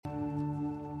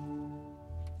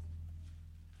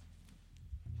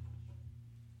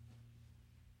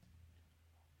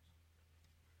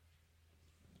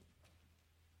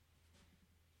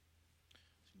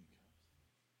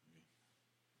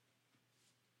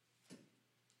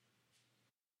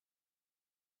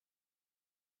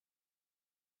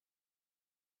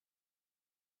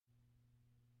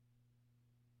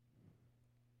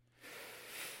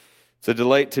It's a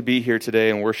delight to be here today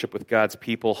and worship with God's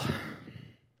people.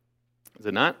 Is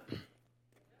it not?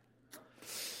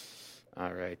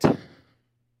 All right. All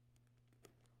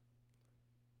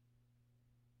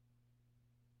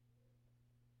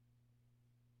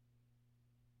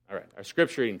right, our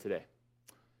scripture reading today.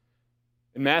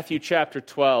 In Matthew chapter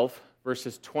 12,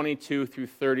 verses 22 through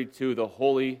 32, the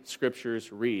Holy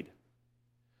Scriptures read,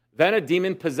 "Then a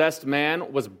demon-possessed man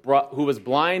who was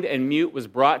blind and mute was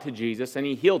brought to Jesus, and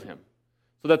he healed him,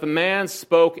 so that the man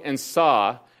spoke and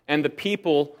saw, and the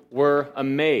people were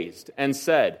amazed and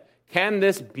said, 'Can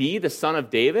this be the son of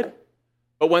David?'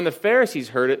 But when the Pharisees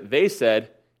heard it, they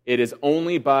said, 'It is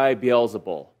only by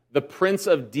Beelzebul, the prince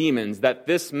of demons, that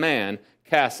this man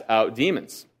casts out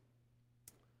demons.'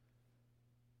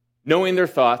 Knowing their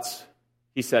thoughts,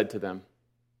 he said to them,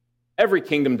 'Every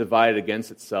kingdom divided against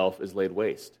itself is laid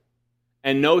waste,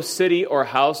 and no city or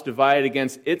house divided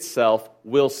against itself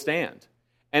will stand.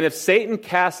 And if Satan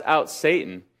casts out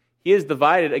Satan, he is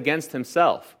divided against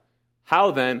himself.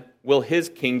 How then will his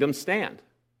kingdom stand?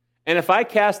 And if I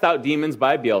cast out demons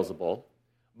by Beelzebul,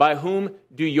 by whom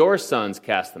do your sons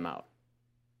cast them out?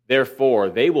 Therefore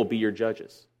they will be your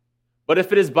judges. But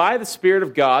if it is by the Spirit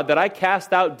of God that I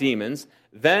cast out demons,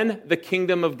 then the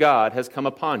kingdom of God has come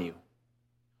upon you.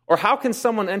 Or how can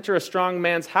someone enter a strong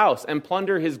man's house and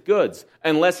plunder his goods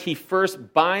unless he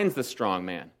first binds the strong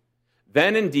man?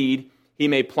 Then indeed he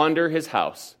may plunder his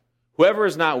house. Whoever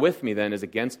is not with me then is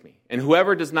against me, and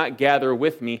whoever does not gather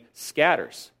with me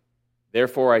scatters.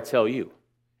 Therefore I tell you,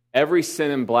 every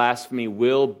sin and blasphemy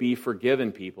will be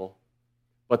forgiven people,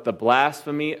 but the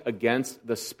blasphemy against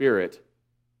the Spirit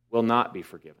will not be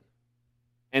forgiven.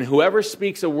 And whoever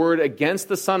speaks a word against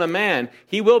the Son of Man,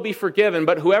 he will be forgiven,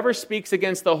 but whoever speaks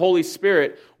against the Holy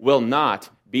Spirit will not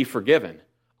be forgiven,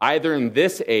 either in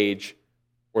this age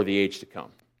or the age to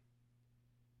come."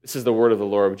 This is the word of the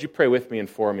Lord. Would you pray with me and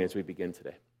for me as we begin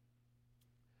today?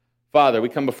 Father, we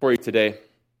come before you today.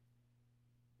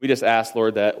 We just ask,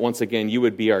 Lord, that once again you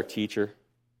would be our teacher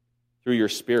through your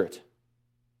Spirit.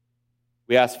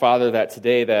 We ask, Father, that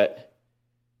today that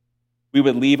we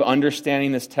would leave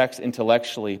understanding this text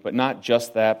intellectually, but not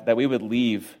just that we would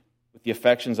leave with the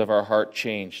affections of our heart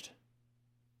changed.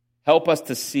 Help us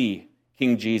to see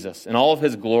King Jesus in all of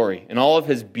his glory, in all of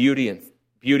his beauty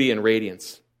and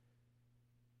radiance.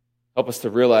 Help us to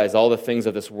realize all the things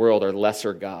of this world are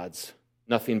lesser gods,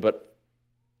 nothing but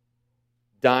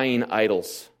dying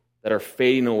idols that are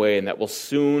fading away and that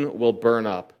will burn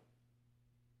up.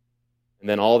 And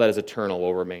then all that is eternal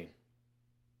will remain.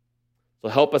 So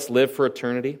help us live for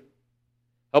eternity.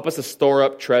 Help us to store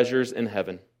up treasures in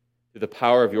heaven through the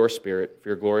power of your Spirit for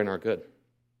your glory and our good.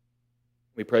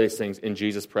 We pray these things in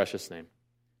Jesus' precious name.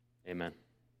 Amen.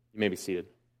 You may be seated.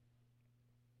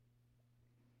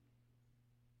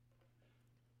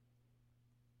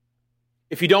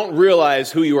 If you don't realize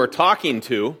who you are talking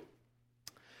to,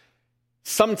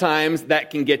 sometimes that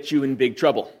can get you in big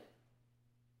trouble.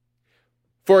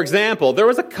 For example, there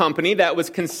was a company that was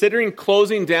considering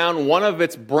closing down one of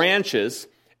its branches,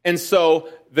 and so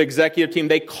the executive team,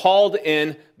 they called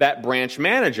in that branch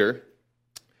manager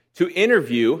to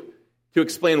interview, to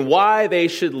explain why they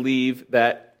should leave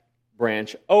that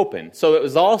branch open. So it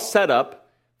was all set up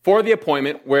for the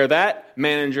appointment where that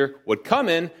manager would come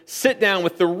in, sit down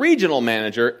with the regional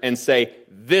manager, and say,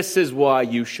 "This is why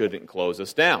you shouldn't close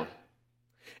us down."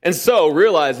 And so,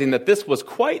 realizing that this was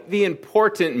quite the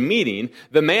important meeting,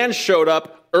 the man showed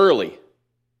up early,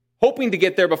 hoping to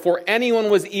get there before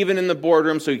anyone was even in the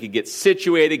boardroom so he could get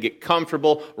situated, get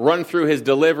comfortable, run through his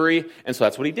delivery, and so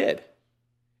that's what he did.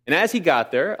 And as he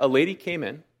got there, a lady came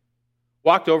in,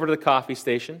 walked over to the coffee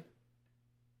station,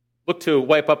 looked to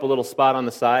wipe up a little spot on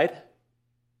the side,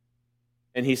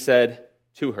 and he said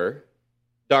to her,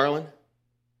 "Darling,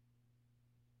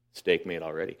 steak made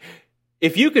already.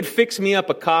 If you could fix me up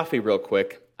a coffee real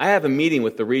quick, I have a meeting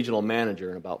with the regional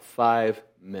manager in about 5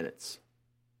 minutes."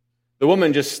 The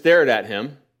woman just stared at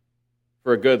him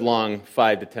for a good long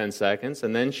 5 to 10 seconds,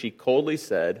 and then she coldly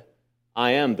said,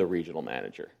 "I am the regional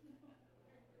manager."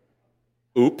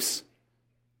 Oops.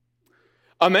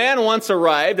 A man once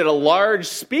arrived at a large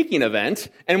speaking event,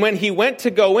 and when he went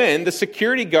to go in, the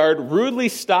security guard rudely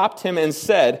stopped him and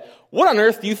said, "What on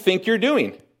earth do you think you're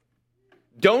doing?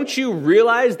 Don't you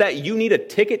realize that you need a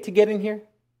ticket to get in here?"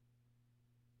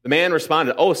 The man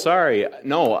responded, "Oh, sorry,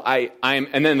 no, I'm,"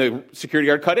 and then the security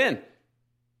guard cut in.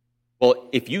 "Well,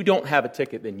 if you don't have a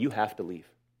ticket, then you have to leave."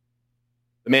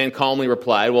 The man calmly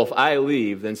replied, "Well, if I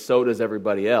leave, then so does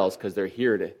everybody else, because they're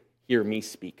here to hear me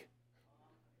speak."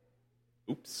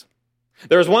 Oops.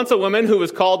 There was once a woman who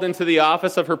was called into the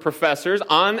office of her professors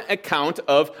on account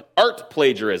of art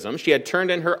plagiarism. She had turned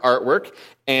in her artwork,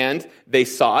 and they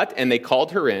saw it, and they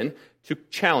called her in to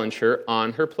challenge her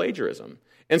on her plagiarism.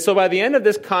 And so by the end of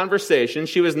this conversation,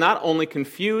 she was not only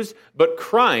confused, but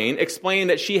crying, explaining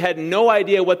that she had no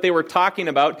idea what they were talking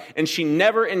about, and she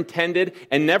never intended,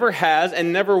 and never has,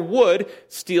 and never would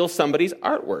steal somebody's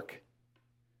artwork.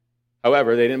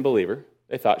 However, they didn't believe her.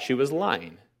 They thought she was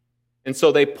lying. And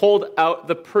so they pulled out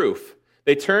the proof.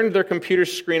 They turned their computer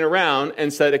screen around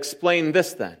and said, "Explain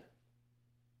this then."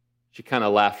 She kind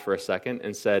of laughed for a second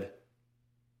and said,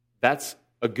 "That's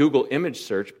a Google image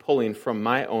search pulling from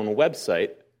my own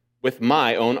website with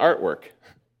my own artwork."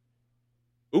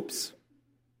 Oops.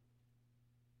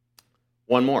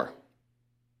 One more.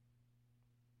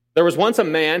 There was once a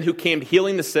man who came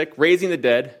healing the sick, raising the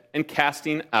dead, and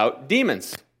casting out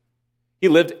demons. He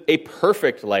lived a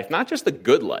perfect life, not just a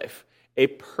good life, a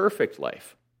perfect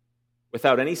life,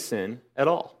 without any sin at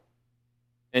all.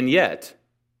 And yet,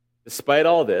 despite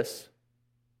all this,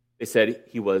 they said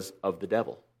he was of the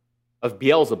devil, of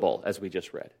Beelzebul, as we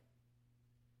just read.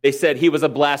 They said he was a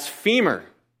blasphemer,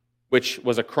 which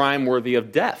was a crime worthy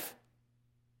of death.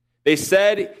 They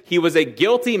said he was a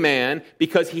guilty man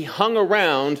because he hung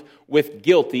around with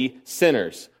guilty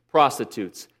sinners,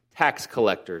 prostitutes, tax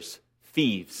collectors,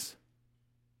 thieves.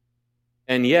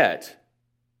 And yet,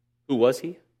 who was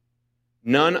he?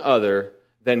 None other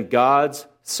than God's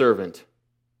servant,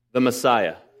 the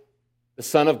Messiah, the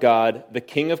Son of God, the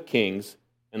King of Kings,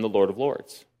 and the Lord of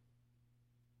Lords.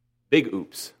 Big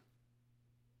oops.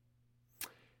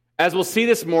 As we'll see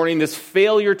this morning, this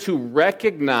failure to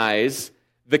recognize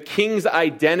the king's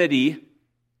identity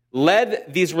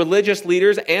led these religious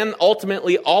leaders and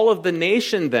ultimately all of the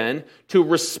nation then to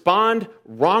respond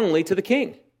wrongly to the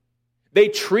king. They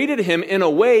treated him in a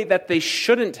way that they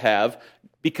shouldn't have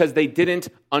because they didn't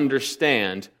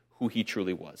understand who he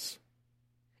truly was.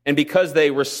 And because they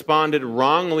responded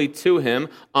wrongly to him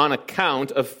on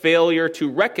account of failure to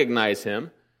recognize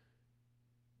him,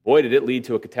 boy, did it lead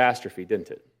to a catastrophe, didn't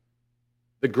it?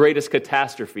 The greatest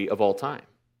catastrophe of all time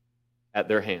at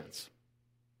their hands.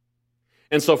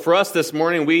 And so for us this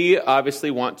morning, we obviously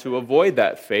want to avoid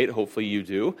that fate. Hopefully you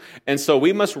do. And so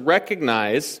we must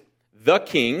recognize the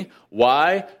king.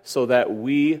 Why? So that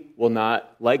we will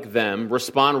not, like them,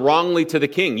 respond wrongly to the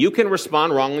king. You can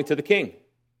respond wrongly to the king,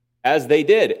 as they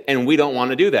did, and we don't want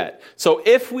to do that. So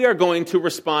if we are going to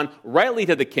respond rightly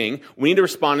to the king, we need to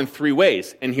respond in three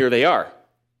ways, and here they are.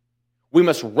 We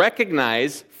must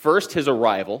recognize, first, his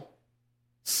arrival,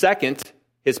 second,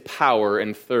 his power,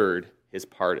 and third, his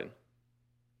pardon.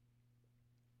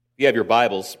 If you have your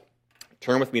Bibles,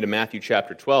 turn with me to Matthew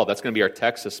chapter 12. That's going to be our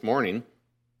text this morning.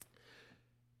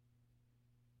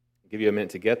 I'll give you a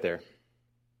minute to get there.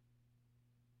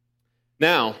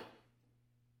 Now,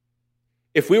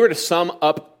 if we were to sum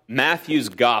up Matthew's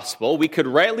gospel, we could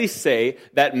rightly say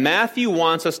that Matthew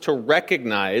wants us to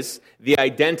recognize the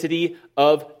identity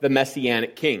of the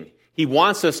Messianic king. He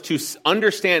wants us to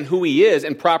understand who he is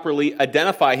and properly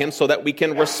identify him so that we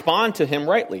can respond to him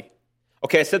rightly.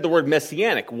 Okay, I said the word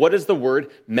messianic. What does the word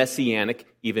messianic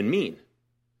even mean?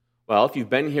 Well, if you've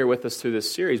been here with us through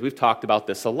this series, we've talked about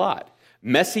this a lot.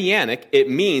 Messianic, it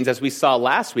means, as we saw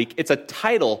last week, it's a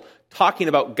title talking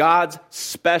about God's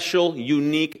special,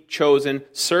 unique, chosen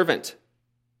servant.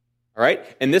 All right?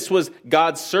 And this was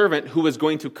God's servant who was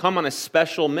going to come on a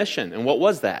special mission. And what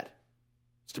was that?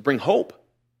 It's to bring hope.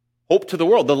 Hope to the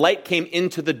world. The light came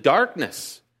into the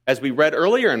darkness, as we read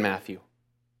earlier in Matthew.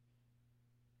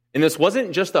 And this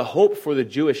wasn't just a hope for the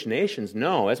Jewish nations.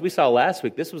 No, as we saw last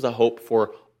week, this was a hope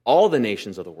for all the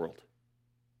nations of the world,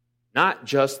 not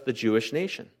just the Jewish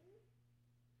nation.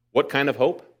 What kind of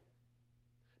hope?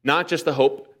 Not just a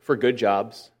hope for good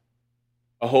jobs,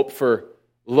 a hope for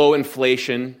low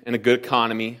inflation and a good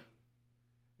economy,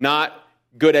 not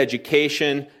good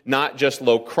education, not just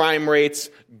low crime rates,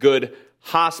 good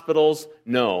hospitals.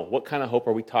 No, what kind of hope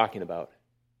are we talking about?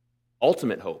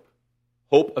 Ultimate hope.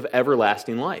 Hope of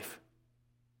everlasting life.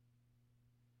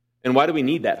 And why do we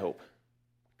need that hope?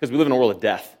 Because we live in a world of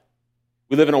death.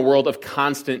 We live in a world of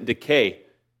constant decay.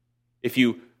 If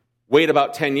you wait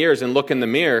about 10 years and look in the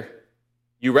mirror,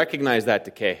 you recognize that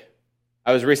decay.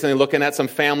 I was recently looking at some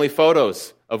family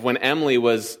photos of when Emily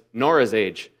was Nora's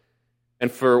age.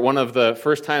 And for one of the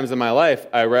first times in my life,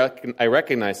 I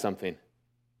recognized something.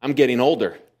 I'm getting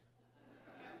older.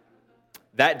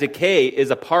 That decay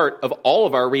is a part of all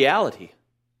of our reality.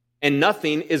 And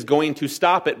nothing is going to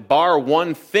stop it, bar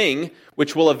one thing,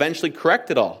 which will eventually correct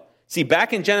it all. See,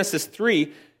 back in Genesis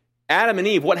 3, Adam and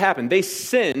Eve, what happened? They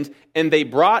sinned, and they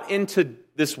brought into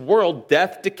this world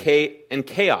death, decay, and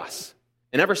chaos.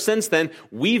 And ever since then,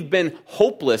 we've been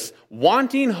hopeless,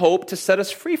 wanting hope to set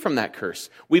us free from that curse.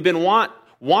 We've been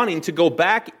wanting to go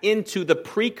back into the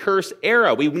pre-curse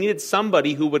era. We needed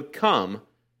somebody who would come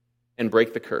and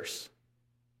break the curse.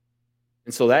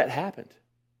 And so that happened.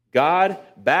 God,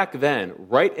 back then,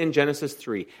 right in Genesis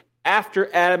 3, after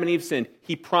Adam and Eve sinned,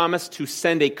 he promised to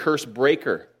send a curse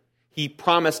breaker. He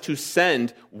promised to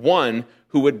send one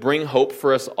who would bring hope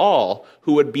for us all,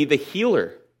 who would be the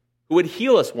healer, who would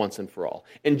heal us once and for all.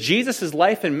 And Jesus'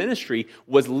 life and ministry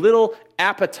was little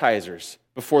appetizers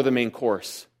before the main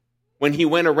course. When he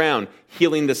went around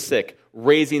healing the sick,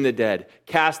 raising the dead,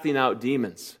 casting out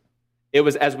demons. It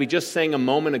was, as we just sang a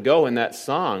moment ago in that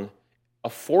song, a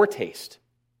foretaste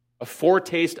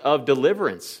of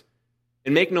deliverance.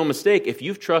 And make no mistake, if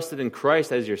you've trusted in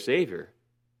Christ as your Savior,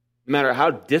 no matter how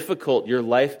difficult your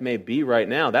life may be right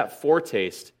now, that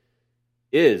foretaste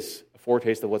is a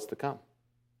foretaste of what's to come.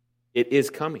 It is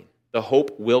coming. The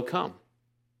hope will come.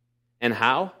 And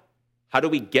how? How do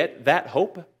we get that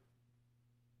hope?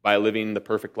 By living the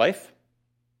perfect life?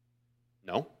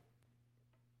 No.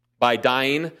 By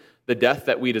dying the death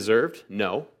that we deserved?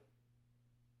 No.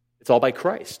 It's all by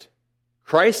Christ.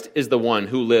 Christ is the one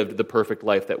who lived the perfect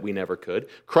life that we never could.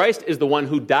 Christ is the one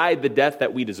who died the death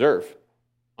that we deserve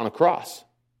on a cross.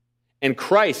 And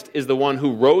Christ is the one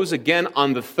who rose again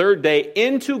on the third day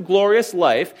into glorious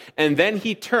life, and then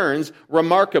he turns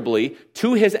remarkably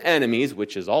to his enemies,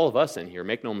 which is all of us in here,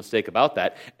 make no mistake about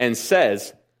that, and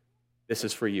says, "This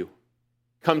is for you.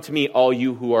 Come to me, all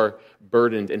you who are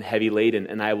burdened and heavy laden,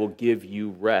 and I will give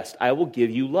you rest. I will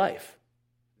give you life.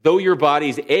 Though your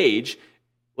bodies age,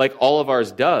 like all of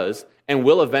ours does, and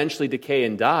will eventually decay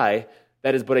and die,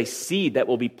 that is but a seed that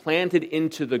will be planted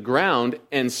into the ground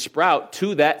and sprout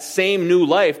to that same new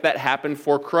life that happened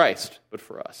for Christ, but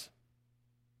for us."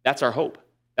 That's our hope.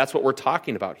 That's what we're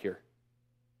talking about here.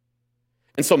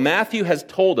 And so Matthew has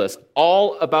told us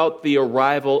all about the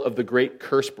arrival of the great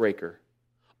curse breaker,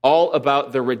 all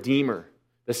about the Redeemer,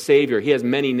 the Savior. He has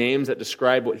many names that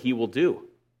describe what he will do.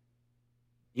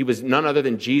 He was none other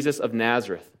than Jesus of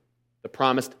Nazareth, the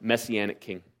promised Messianic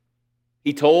King.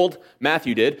 He told,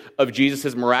 Matthew did, of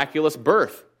Jesus' miraculous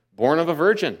birth, born of a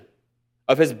virgin,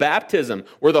 of his baptism,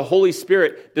 where the Holy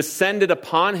Spirit descended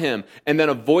upon him, and then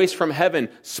a voice from heaven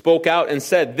spoke out and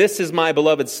said, "This is my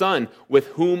beloved Son, with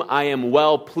whom I am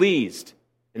well pleased."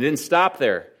 And it didn't stop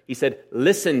there. He said,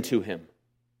 "Listen to him."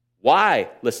 Why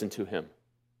listen to him?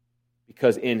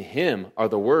 Because in him are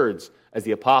the words, as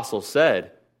the apostle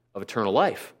said, of eternal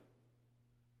life.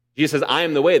 Jesus says, "I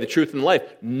am the way, the truth, and the life.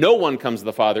 No one comes to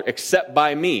the Father except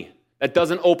by me." That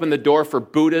doesn't open the door for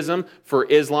Buddhism, for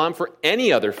Islam, for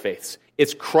any other faiths.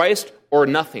 It's Christ or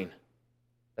nothing.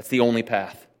 That's the only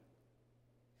path.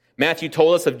 Matthew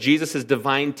told us of Jesus'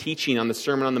 divine teaching on the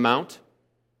Sermon on the Mount,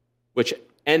 which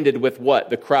ended with what?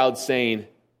 The crowd saying,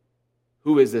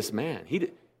 "Who is this man?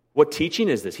 What teaching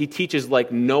is this? He teaches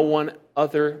like no one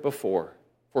other before,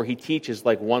 for he teaches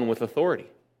like one with authority."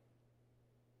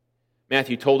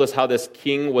 Matthew told us how this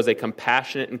king was a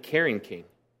compassionate and caring king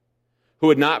who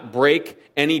would not break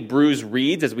any bruised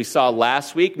reeds, as we saw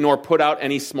last week, nor put out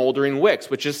any smoldering wicks,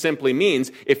 which just simply means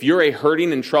if you're a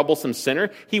hurting and troublesome sinner,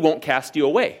 he won't cast you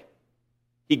away.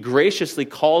 He graciously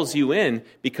calls you in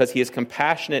because he is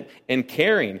compassionate and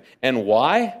caring. And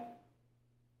why?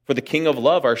 For the King of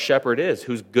love our shepherd is,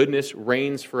 whose goodness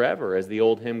reigns forever, as the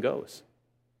old hymn goes.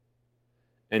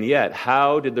 And yet,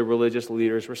 how did the religious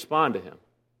leaders respond to him?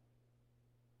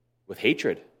 With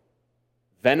hatred.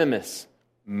 Venomous,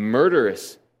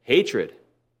 murderous hatred.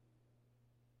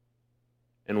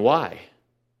 And why?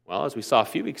 Well, as we saw a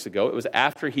few weeks ago, it was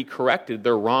after he corrected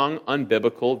their wrong,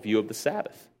 unbiblical view of the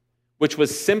Sabbath, which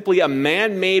was simply a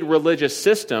man-made religious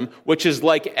system, which is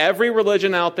like every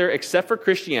religion out there except for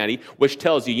Christianity, which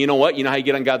tells you, you know what? You know how you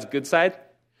get on God's good side?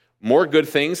 More good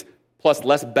things plus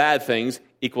less bad things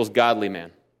equals godly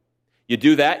man. You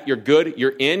do that, you're good,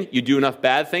 you're in. You do enough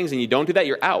bad things and you don't do that,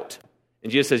 you're out. And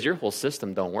Jesus says, your whole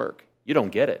system don't work. You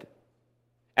don't get it.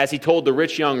 As he told the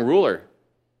rich young ruler,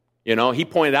 he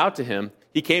pointed out to him,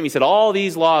 he came, he said, "All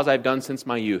these laws I've done since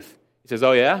my youth." He says,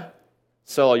 "Oh yeah?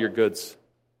 Sell all your goods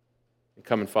and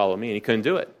come and follow me." And he couldn't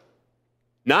do it.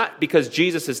 Not because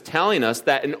Jesus is telling us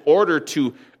that in order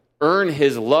to earn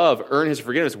his love, earn his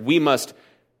forgiveness, we must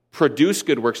produce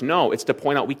good works. No, it's to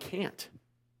point out we can't.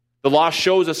 The law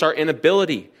shows us our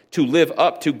inability to live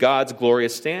up to God's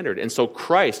glorious standard. And so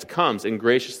Christ comes and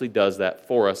graciously does that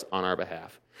for us on our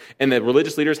behalf. And the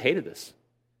religious leaders hated this.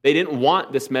 They didn't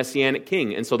want this messianic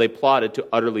king, and so they plotted to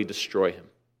utterly destroy him.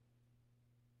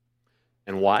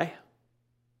 And why?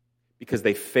 Because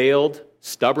they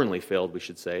stubbornly failed, we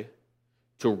should say,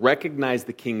 to recognize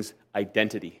the king's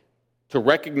identity, to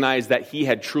recognize that he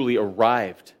had truly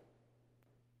arrived.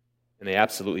 And they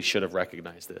absolutely should have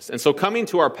recognized this. And so coming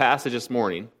to our passage this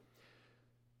morning,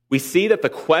 we see that the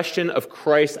question of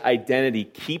Christ's identity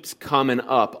keeps coming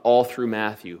up all through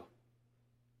Matthew.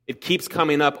 It keeps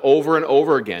coming up over and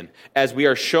over again as we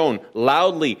are shown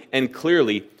loudly and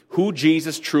clearly who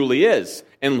Jesus truly is.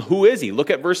 And who is he? Look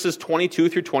at verses 22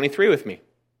 through 23 with me.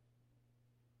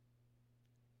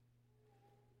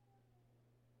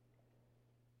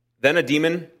 Then a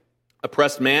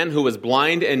demon-oppressed man who was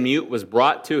blind and mute was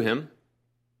brought to him,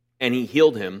 and he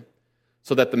healed him,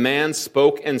 so that the man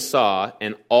spoke and saw,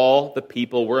 and all the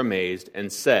people were amazed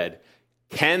and said,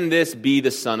 "Can this be the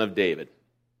Son of David?"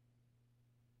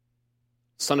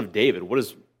 Son of David, what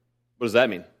does that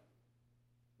mean?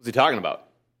 What's he talking about?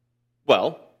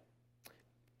 Well,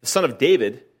 the Son of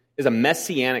David is a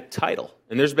messianic title.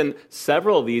 And there's been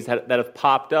several of these that have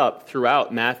popped up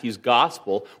throughout Matthew's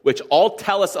gospel, which all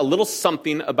tell us a little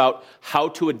something about how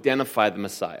to identify the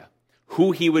Messiah,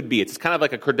 who he would be. It's kind of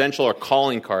like a credential or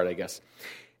calling card, I guess.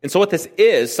 And so what this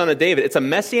is, Son of David, it's a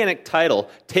messianic title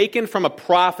taken from a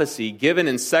prophecy given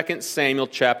in 2 Samuel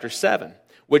chapter 7,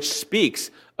 which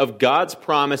speaks of God's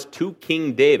promise to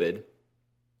King David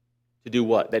to do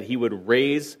what? That he would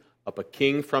raise up a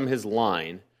king from his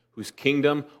line whose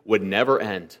kingdom would never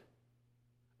end.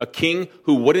 A king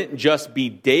who wouldn't just be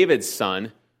David's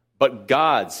son, but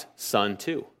God's son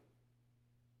too.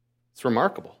 It's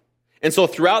remarkable. And so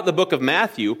throughout the book of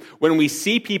Matthew, when we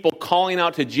see people calling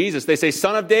out to Jesus, they say,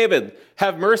 "Son of David,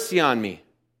 have mercy on me."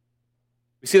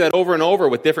 We see that over and over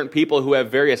with different people who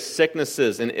have various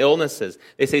sicknesses and illnesses.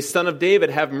 They say, "Son of David,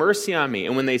 have mercy on me."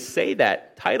 And when they say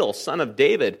that title, Son of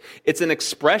David, it's an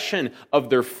expression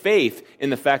of their faith in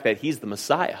the fact that he's the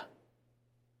Messiah.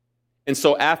 And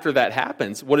so after that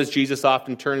happens, what does Jesus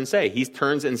often turn and say? He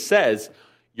turns and says,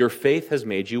 "Your faith has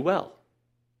made you well."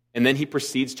 And then he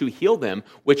proceeds to heal them,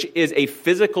 which is a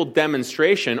physical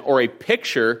demonstration or a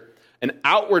picture, an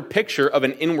outward picture of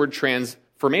an inward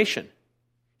transformation.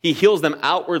 He heals them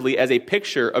outwardly as a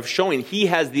picture of showing he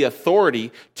has the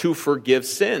authority to forgive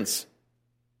sins.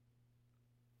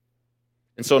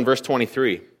 And so in verse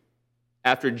 23,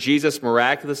 after Jesus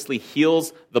miraculously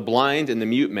heals the blind and the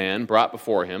mute man brought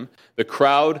before him, the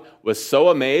crowd was so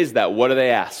amazed that what do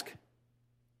they ask?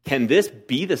 Can this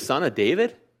be the Son of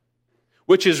David?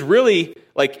 Which is really,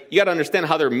 like, you got to understand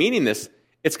how they're meaning this.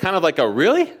 It's kind of like a,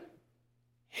 really?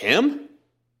 Him?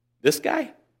 This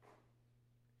guy?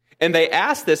 And they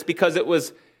asked this because it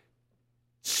was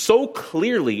so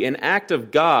clearly an act of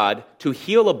God to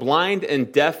heal a blind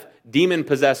and deaf,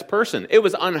 demon-possessed person. It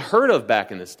was unheard of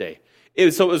back in this day.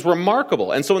 So it was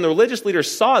remarkable. And so when the religious leaders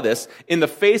saw this, in the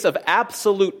face of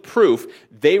absolute proof,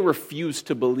 they refused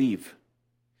to believe.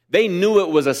 They knew it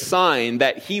was a sign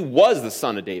that he was the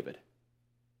Son of David.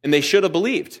 And they should have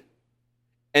believed.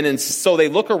 And then, so they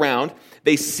look around,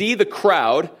 they see the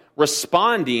crowd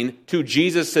responding to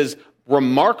Jesus'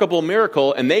 remarkable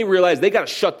miracle, and they realize they got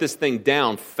to shut this thing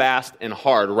down fast and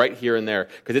hard right here and there,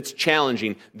 because it's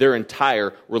challenging their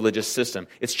entire religious system.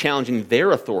 It's challenging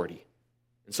their authority.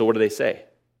 And so what do they say?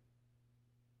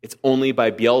 It's only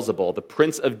by Beelzebul, the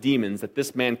prince of demons, that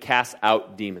this man casts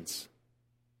out demons.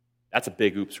 That's a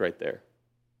big oops right there.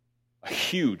 A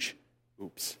huge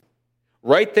oops.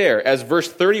 Right there, as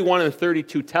verse 31 and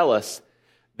 32 tell us,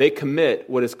 they commit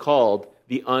what is called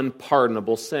the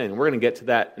unpardonable sin. We're going to get to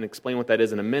that and explain what that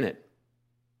is in a minute.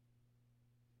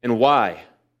 And why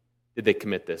did they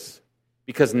commit this?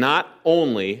 Because not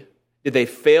only did they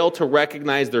fail to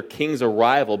recognize their king's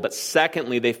arrival, but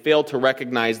secondly, they failed to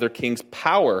recognize their king's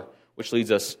power, which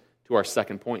leads us to our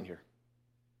second point here.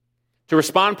 To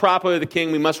respond properly to the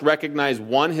king, we must recognize,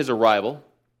 one, his arrival,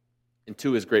 and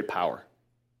two, his great power.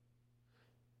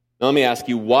 Now let me ask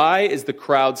you, why is the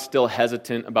crowd still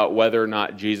hesitant about whether or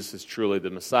not Jesus is truly the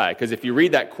Messiah? Because if you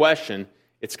read that question,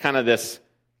 it's kind of this,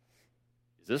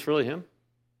 is this really him?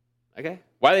 Okay.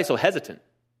 Why are they so hesitant?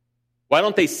 Why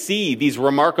don't they see these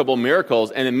remarkable miracles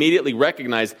and immediately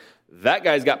recognize that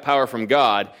guy's got power from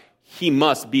God, he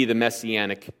must be the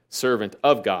messianic servant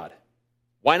of God?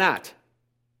 Why not?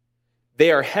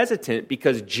 They are hesitant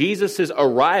because Jesus'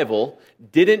 arrival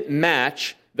didn't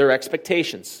match their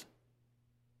expectations.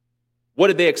 What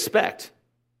did they expect?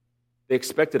 They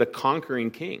expected a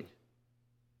conquering king.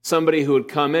 Somebody who would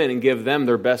come in and give them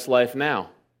their best life now.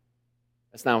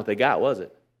 That's not what they got, was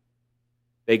it?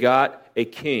 They got a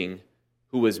king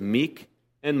who was meek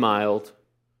and mild,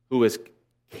 who was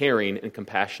caring and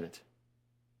compassionate.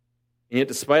 And yet,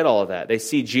 despite all of that, they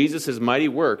see Jesus' mighty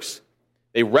works.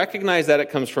 They recognize that it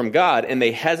comes from God, and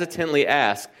they hesitantly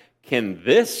ask, can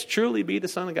this truly be the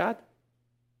Son of God?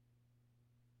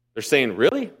 They're saying,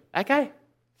 really? That guy?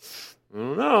 I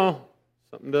don't know.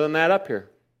 Something doesn't add up here.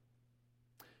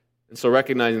 And so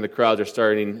recognizing the crowds are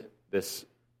starting this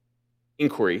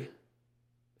inquiry,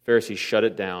 the Pharisees shut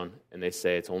it down, and they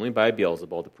say, it's only by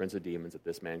Beelzebul, the prince of demons, that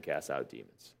this man casts out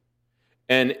demons.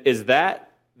 And is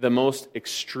that the most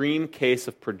extreme case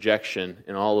of projection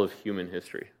in all of human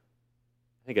history?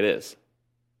 I think it is.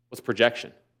 What's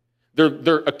projection?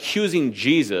 They're accusing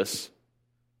Jesus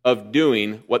of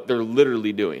doing what they're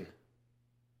literally doing.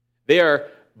 They are,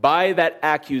 by that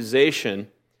accusation,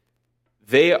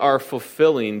 they are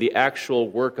fulfilling the actual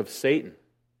work of Satan,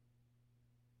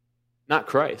 not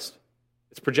Christ.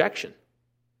 It's projection.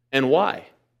 And why?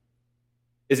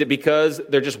 Is it because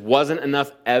there just wasn't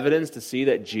enough evidence to see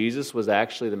that Jesus was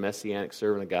actually the messianic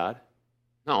servant of God?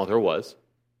 No, there was.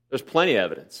 There's plenty of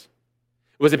evidence.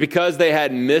 Was it because they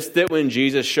had missed it when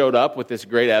Jesus showed up with this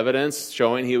great evidence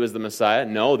showing he was the Messiah?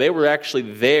 No, they were actually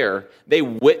there. They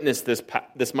witnessed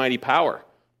this mighty power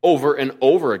over and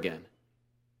over again.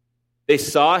 They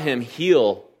saw him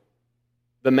heal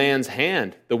the man's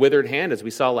hand, the withered hand, as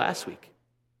we saw last week.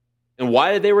 And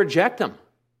why did they reject him?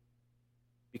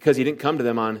 Because he didn't come to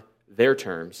them on their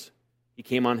terms. He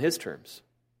came on his terms.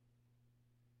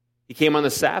 He came on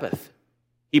the Sabbath.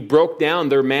 He broke down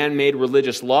their man-made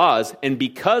religious laws, and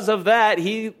because of that,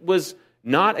 he was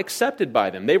not accepted by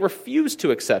them. They refused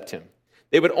to accept him.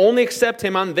 They would only accept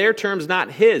him on their terms, not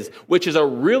his, which is a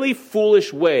really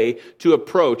foolish way to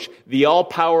approach the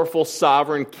all-powerful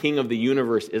sovereign king of the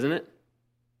universe, isn't it?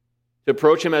 To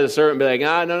approach him as a servant and be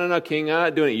like, no, king, I'm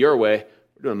not doing it your way.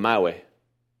 We're doing it my way.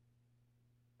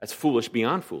 That's foolish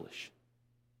beyond foolish.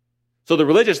 So the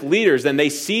religious leaders, then they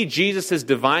see Jesus'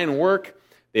 divine work,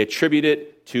 they attribute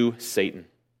it to Satan,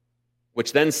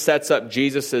 which then sets up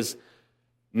Jesus'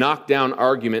 knockdown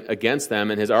argument against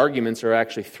them, and his arguments are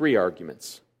actually three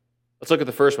arguments. Let's look at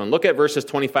the first one. Look at verses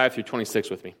 25 through 26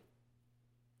 with me.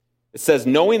 It says,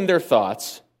 knowing their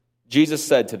thoughts, Jesus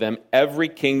said to them, every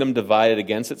kingdom divided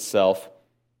against itself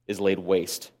is laid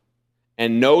waste,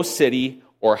 and no city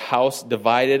or house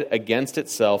divided against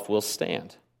itself will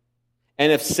stand.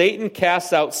 And if Satan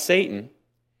casts out Satan,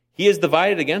 he is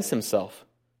divided against himself.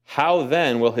 How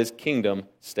then will his kingdom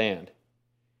stand?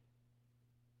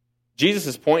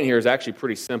 Jesus' point here is actually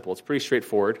pretty simple. It's pretty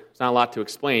straightforward. It's not a lot to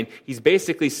explain. He's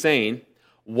basically saying,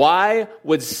 why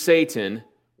would Satan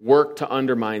work to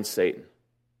undermine Satan?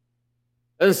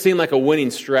 Doesn't seem like a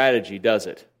winning strategy, does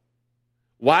it?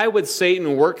 Why would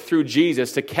Satan work through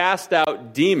Jesus to cast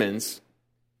out demons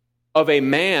of a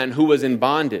man who was in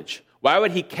bondage? Why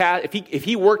would he if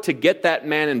he worked to get that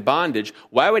man in bondage,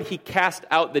 why would he cast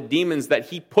out the demons that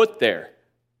he put there?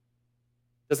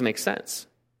 Doesn't make sense.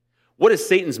 What is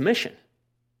Satan's mission?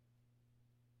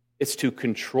 It's to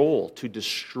control, to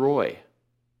destroy,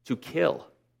 to kill,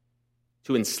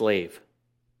 to enslave.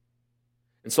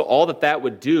 And so all that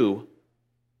would do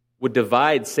would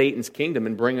divide Satan's kingdom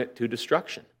and bring it to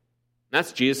destruction. And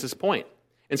that's Jesus' point.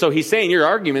 And so he's saying your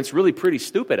argument's really pretty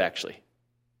stupid, actually.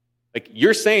 Like,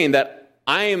 you're saying that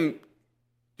I am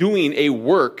doing a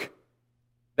work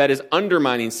that is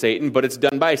undermining Satan, but it's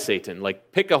done by Satan.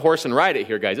 Like, pick a horse and ride it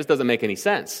here, guys. This doesn't make any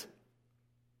sense.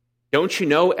 Don't you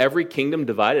know every kingdom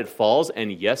divided falls?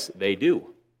 And yes, they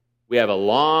do. We have a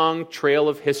long trail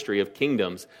of history of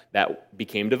kingdoms that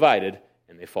became divided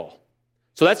and they fall.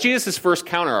 So that's Jesus' first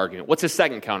counter-argument. What's his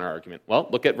second counter-argument? Well,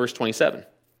 look at verse 27.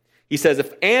 He says,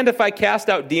 if I cast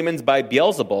out demons by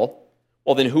Beelzebul,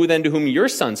 well, then who then to whom your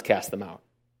sons cast them out?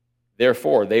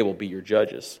 Therefore, they will be your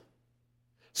judges.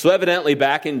 So evidently,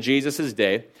 back in Jesus'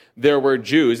 day, there were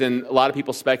Jews, and a lot of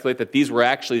people speculate that these were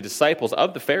actually disciples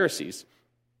of the Pharisees,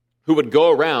 who would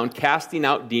go around casting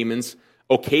out demons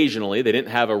occasionally. They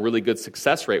didn't have a really good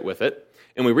success rate with it.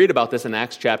 And we read about this in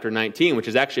Acts chapter 19, which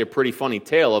is actually a pretty funny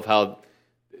tale of how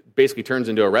it basically turns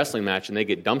into a wrestling match and they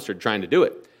get dumpstered trying to do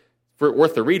it.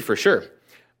 Worth the read for sure.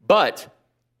 But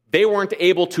they weren't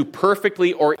able to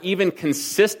perfectly or even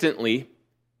consistently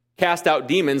cast out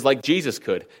demons like Jesus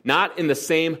could. Not in the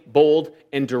same bold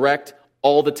and direct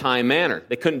all the time manner.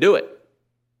 They couldn't do it.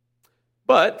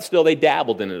 But still they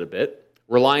dabbled in it a bit,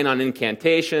 relying on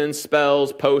incantations,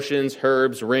 spells, potions,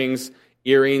 herbs, rings,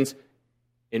 earrings,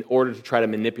 in order to try to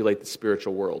manipulate the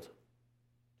spiritual world,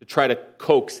 to try to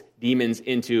coax demons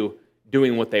into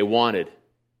doing what they wanted,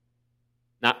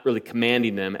 not really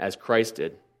commanding them as Christ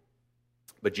did.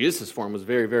 But Jesus' form was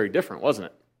very, very different, wasn't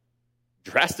it?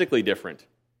 Drastically different.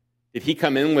 Did he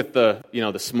come in with the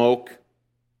smoke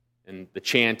and the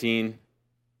chanting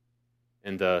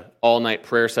and the all-night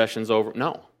prayer sessions over?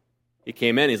 No. He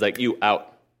came in, he's like, you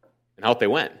out. And out they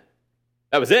went.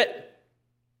 That was it.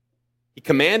 He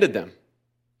commanded them.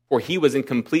 for he was in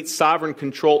complete sovereign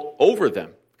control over them,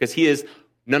 because he is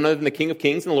none other than the King of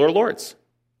Kings and the Lord of Lords.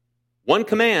 One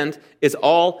command is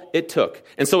all it took.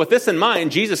 And so with this in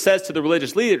mind, Jesus says to the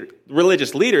religious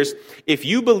leaders, if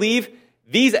you believe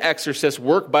these exorcists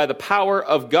work by the power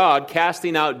of God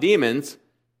casting out demons,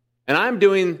 and I'm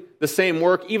doing the same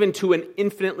work even to an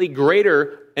infinitely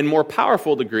greater and more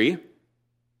powerful degree,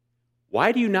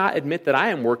 why do you not admit that I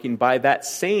am working by that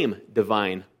same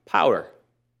divine power?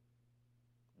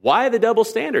 Why the double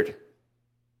standard?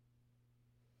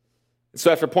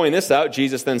 So after pointing this out,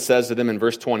 Jesus then says to them in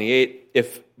verse 28,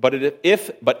 if it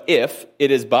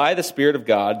is by the Spirit of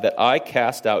God that I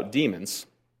cast out demons,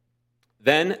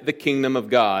 then the kingdom of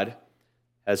God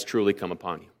has truly come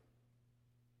upon you.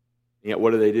 And yet what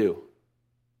do?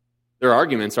 Their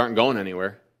arguments aren't going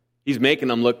anywhere. He's making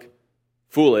them look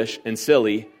foolish and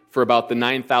silly for about the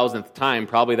 9,000th time,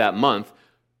 probably that month.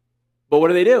 But what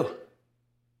do?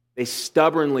 They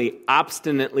stubbornly,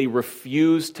 obstinately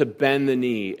refuse to bend the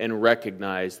knee and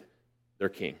recognize their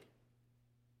king.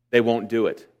 They won't do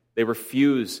it. They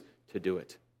refuse to do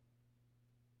it.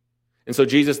 And so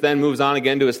Jesus then moves on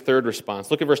again to his third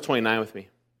response. Look at verse 29 with me.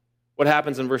 What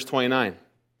happens in verse 29?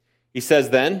 He says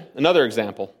then, another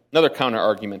example, another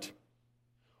counter-argument.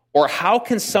 Or how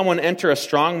can someone enter a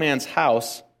strong man's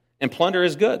house and plunder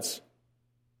his goods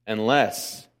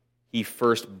unless he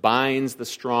first binds the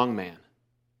strong man?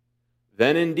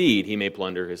 Then indeed he may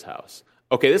plunder his house.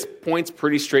 Okay, this point's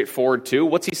pretty straightforward too.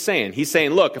 What's he saying? He's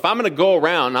saying, look, if I'm going to go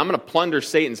around, I'm going to plunder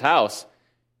Satan's house,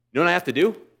 you know what I have to do?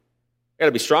 I got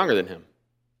to be stronger than him.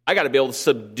 I got to be able to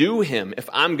subdue him if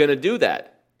I'm going to do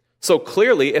that. So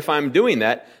clearly, if I'm doing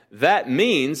that, that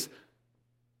means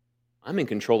I'm in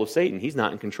control of Satan. He's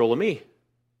not in control of me.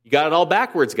 You got it all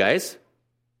backwards, guys.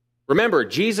 Remember,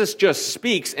 Jesus just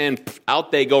speaks and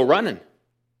out they go running.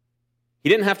 He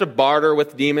didn't have to barter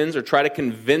with demons or try to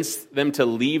convince them to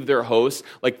leave their hosts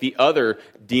like the other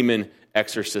demon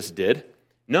exorcists did.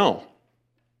 No.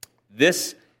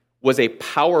 This was a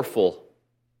powerful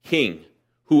king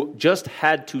who just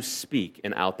had to speak,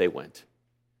 and out they went.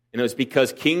 And it was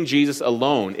because King Jesus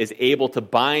alone is able to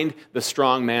bind the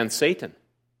strong man Satan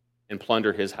and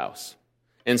plunder his house.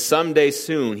 And someday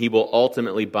soon he will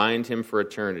ultimately bind him for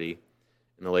eternity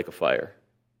in the lake of fire.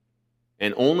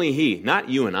 And only he, not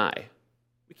you and I,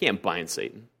 we can't bind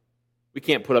Satan. We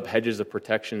can't put up hedges of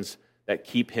protections that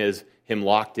keep him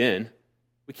locked in.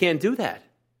 We can't do that.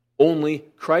 Only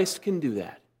Christ can do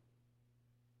that.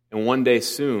 And one day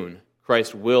soon,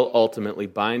 Christ will ultimately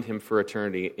bind him for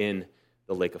eternity in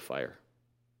the lake of fire.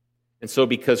 And so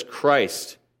because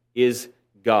Christ is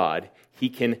God, he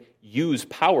can use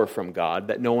power from God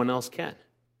that no one else can,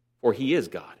 for he is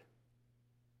God.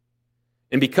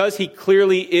 And because he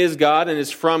clearly is God and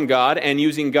is from God and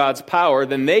using God's power,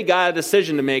 then they got a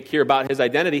decision to make here about his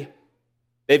identity.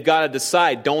 They've got to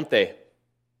decide, don't they?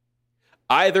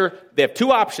 Either, they have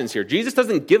two options here. Jesus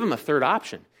doesn't give them a third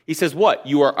option. He says, what?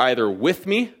 You are either with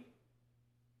me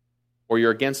or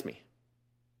you're against me.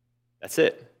 That's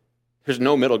it. There's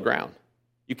no middle ground.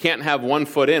 You can't have 1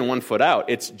 foot in, 1 foot out.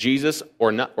 It's Jesus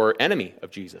or not, or enemy of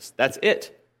Jesus. That's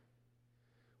it.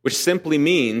 Which simply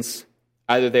means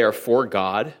either they are for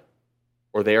God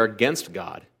or they are against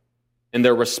God. And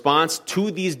their response to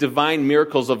these divine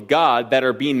miracles of God that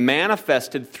are being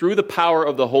manifested through the power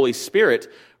of the Holy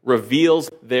Spirit reveals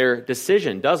their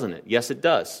decision, doesn't it? Yes, it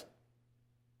does.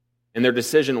 And their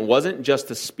decision wasn't just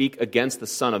to speak against the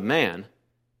Son of Man.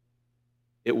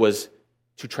 It was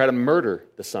to try to murder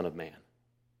the Son of Man.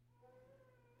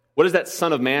 What is that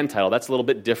Son of Man title? That's a little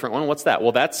bit different one. What's that?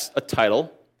 Well, that's a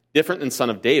title different than Son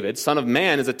of David. Son of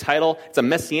Man is a title, it's a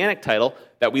messianic title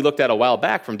that we looked at a while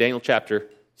back from Daniel chapter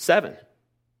 7.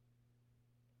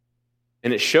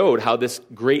 And it showed how this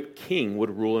great king would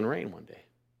rule and reign one day.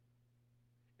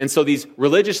 And so these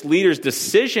religious leaders'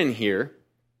 decision here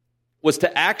was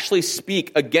to actually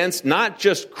speak against not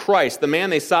just Christ, the man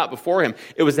they sought before him.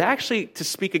 It was actually to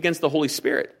speak against the Holy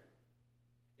Spirit.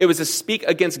 It was to speak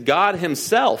against God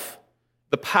himself,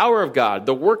 the power of God,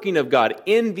 the working of God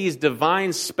in these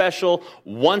divine, special,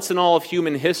 once in all of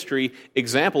human history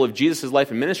example of Jesus' life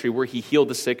and ministry where he healed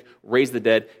the sick, raised the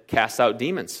dead, cast out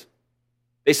demons.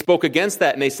 They spoke against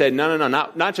that and they said, no,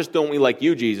 not just don't we like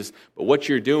you, Jesus, but what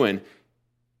you're doing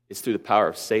is through the power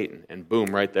of Satan. And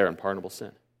boom, right there, unpardonable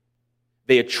sin.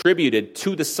 They attributed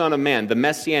to the Son of Man, the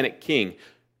Messianic King,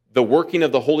 the working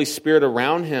of the Holy Spirit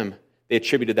around him. They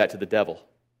attributed that to the devil,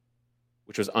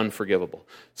 which was unforgivable.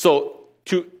 So,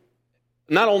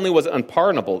 not only was it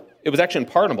unpardonable, it was actually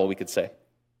unpardonable, we could say.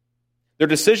 Their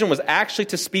decision was actually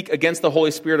to speak against the Holy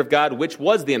Spirit of God, which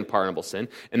was the unpardonable sin.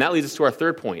 And that leads us to our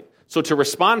third point. So to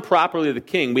respond properly to the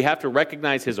king, we have to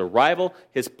recognize his arrival,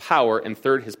 his power, and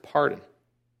third, his pardon.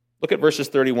 Look at verses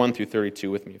 31 through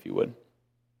 32 with me, if you would.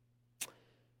 It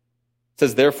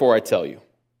says, "Therefore I tell you,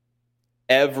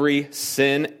 every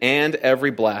sin and every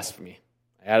blasphemy,"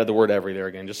 I added the word every there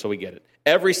again, just so we get it.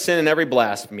 "Every sin and every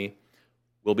blasphemy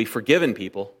will be forgiven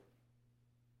people,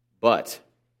 but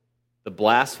the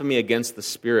blasphemy against the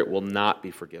Spirit will not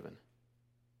be forgiven.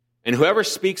 And whoever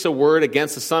speaks a word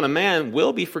against the Son of Man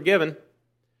will be forgiven,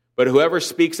 but whoever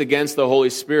speaks against the Holy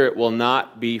Spirit will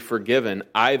not be forgiven,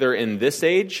 either in this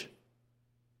age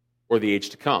or the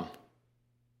age to come."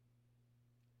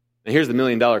 Now here's the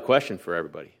million-dollar question for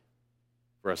everybody,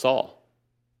 for us all.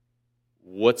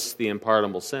 What's the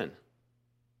unpardonable sin?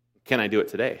 Can I do it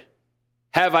today?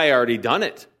 Have I already done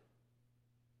it?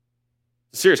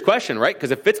 It's a serious question, right?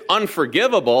 Because if it's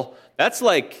unforgivable, that's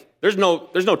like, there's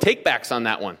no take-backs on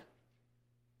that one.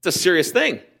 It's a serious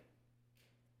thing.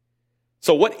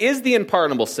 So what is the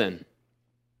unpardonable sin?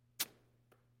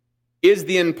 Is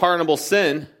the unpardonable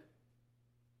sin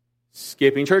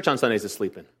skipping church on Sundays to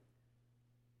sleep in?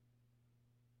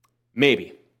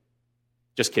 Maybe.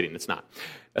 Just kidding, it's not.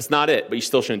 That's not it, but you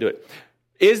still shouldn't do it.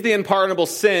 Is the unpardonable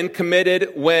sin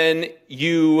committed when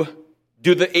you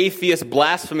do the atheist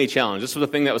blasphemy challenge? This was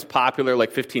a thing that was popular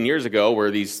like 15 years ago, where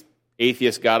these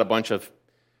atheists got a bunch of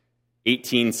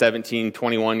 18, 17,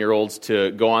 21-year-olds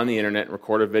to go on the internet and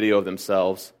record a video of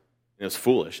themselves. And it was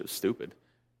foolish, it was stupid,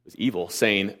 it was evil,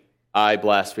 saying, "I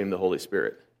blaspheme the Holy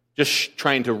Spirit." Just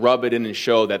trying to rub it in and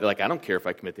show that, like, I don't care if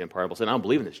I commit the unpardonable sin, I don't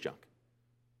believe in this junk.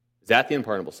 Is that the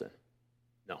unpardonable sin?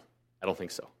 No, I don't think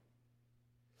so.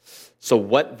 So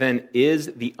what then is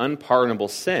the unpardonable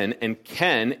sin, and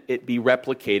can it be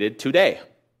replicated today?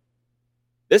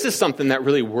 This is something that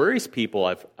really worries people,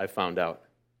 I've found out.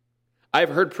 I've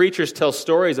heard preachers tell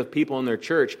stories of people in their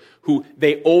church who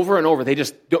they over and over, they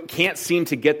just can't seem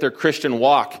to get their Christian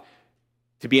walk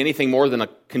to be anything more than a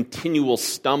continual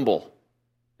stumble.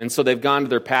 And so they've gone to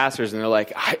their pastors and they're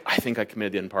like, I think I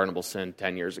committed the unpardonable sin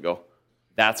 10 years ago.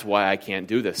 That's why I can't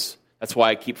do this. That's why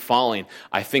I keep falling.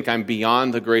 I think I'm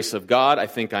beyond the grace of God. I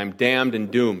think I'm damned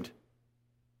and doomed.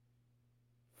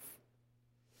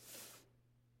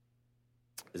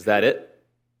 Is that it?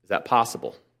 Is that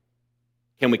possible?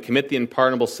 Can we commit the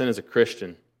unpardonable sin as a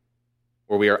Christian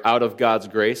where we are out of God's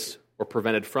grace or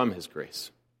prevented from His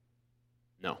grace?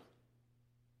 No.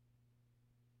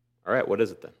 All right, what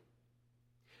is it then?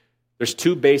 There's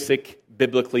two basic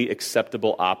biblically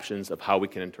acceptable options of how we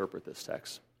can interpret this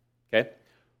text. Okay?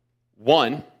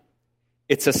 One,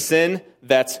 it's a sin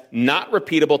that's not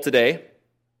repeatable today.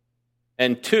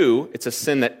 And two, it's a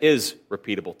sin that is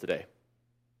repeatable today.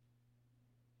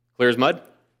 Clear as mud?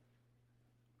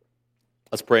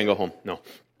 Let's pray and go home. No.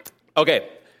 Okay,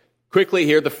 quickly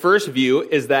here, the first view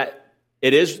is that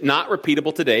it is not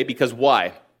repeatable today because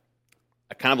why?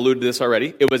 I kind of alluded to this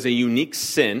already. It was a unique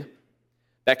sin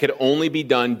that could only be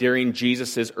done during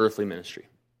Jesus' earthly ministry.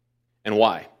 And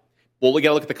why? Well, we got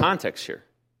to look at the context here.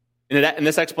 And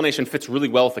this explanation fits really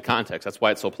well with the context. That's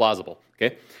why it's so plausible.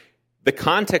 Okay? The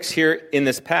context here in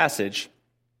this passage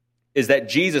is that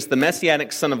Jesus, the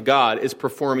Messianic Son of God, is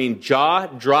performing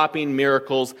jaw-dropping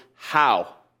miracles.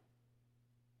 How?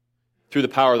 Through the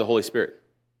power of the Holy Spirit.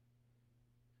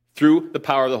 Through the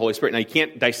power of the Holy Spirit. Now, you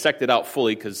can't dissect it out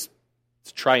fully because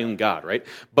it's triune God, right?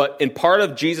 But in part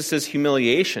of Jesus'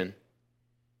 humiliation,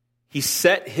 He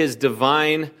set His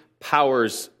divine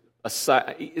powers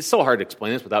aside. It's so hard to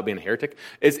explain this without being a heretic.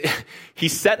 He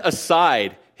set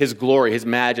aside His glory, His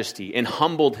majesty, and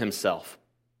humbled Himself.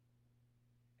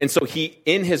 And so He,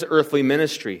 in His earthly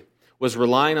ministry, was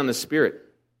relying on the Spirit,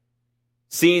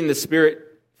 seeing the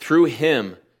Spirit through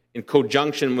Him in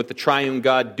conjunction with the triune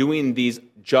God doing these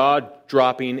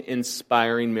jaw-dropping,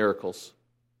 inspiring miracles.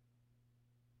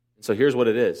 And so here's what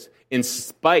it is. In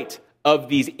spite of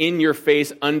these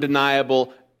in-your-face,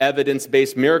 undeniable,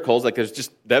 evidence-based miracles, like there's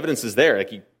just, the evidence is there,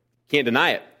 like you can't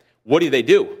deny it. What do?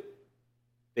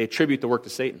 They attribute the work to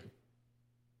Satan.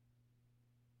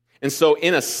 And so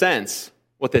in a sense,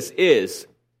 what this is,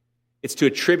 it's to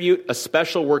attribute a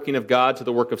special working of God to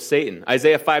the work of Satan.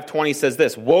 Isaiah 5:20 says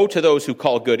this, "Woe to those who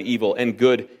call good evil and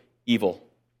good evil.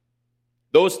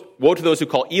 Woe to those who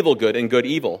call evil good and good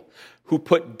evil, who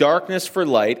put darkness for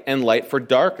light and light for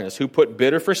darkness, who put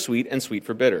bitter for sweet and sweet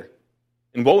for bitter."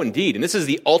 And woe indeed. And this is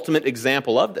the ultimate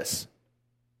example of this.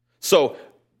 So,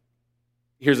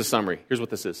 here's a summary. Here's what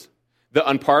this is. The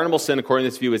unpardonable sin, according to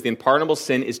this view, is the unpardonable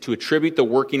sin is to attribute the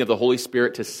working of the Holy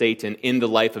Spirit to Satan in the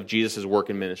life of Jesus' work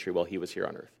and ministry while He was here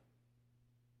on earth.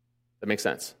 That makes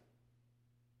sense?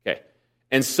 Okay.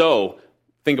 And so,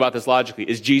 think about this logically.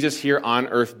 Is Jesus here on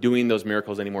earth doing those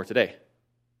miracles anymore today?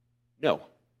 No.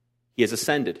 He has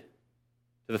ascended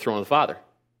to the throne of the Father.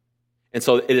 And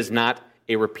so it is not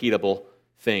a repeatable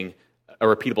thing, a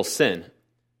repeatable sin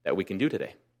that we can do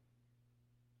today.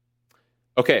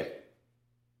 Okay,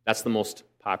 that's the most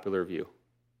popular view.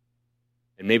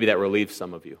 And maybe that relieves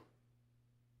some of you.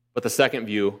 But the second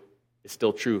view is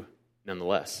still true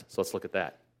nonetheless. So let's look at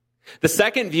that. The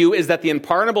second view is that the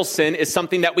unpardonable sin is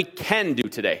something that we can do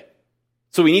today.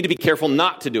 So we need to be careful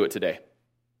not to do it today.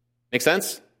 Make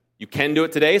sense? You can do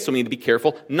it today, so we need to be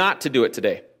careful not to do it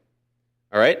today.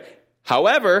 All right?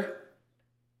 However,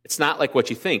 it's not like what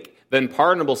you think. The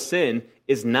unpardonable sin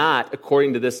is not,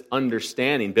 according to this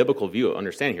understanding, biblical view of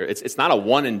understanding here, it's not a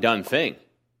one-and-done thing.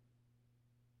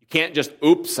 You can't just,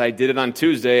 oops, I did it on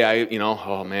Tuesday,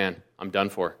 oh man, I'm done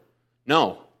for.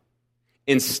 No.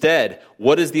 Instead,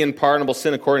 what is the unpardonable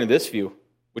sin according to this view,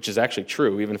 which is actually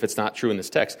true, even if it's not true in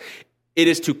this text? It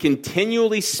is to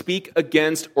continually speak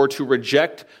against or to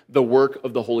reject the work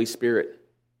of the Holy Spirit.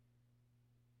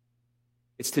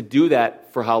 It's to do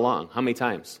that for how long? How many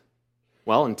times?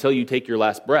 Well, until you take your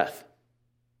last breath.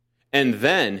 And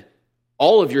then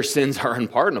all of your sins are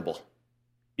unpardonable.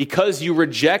 Because you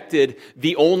rejected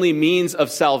the only means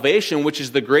of salvation, which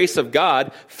is the grace of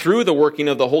God through the working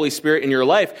of the Holy Spirit in your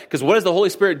life. Because what does the Holy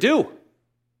Spirit do?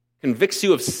 Convicts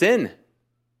you of sin.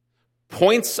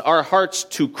 Points our hearts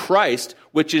to Christ,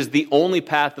 which is the only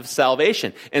path of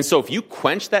salvation. And so if you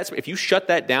quench that, if you shut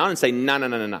that down and say,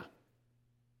 no,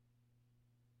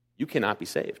 you cannot be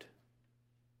saved.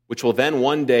 Which will then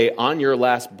one day, on your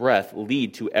last breath,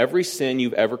 lead to every sin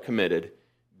you've ever committed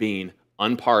being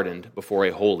unpardoned before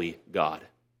a holy God.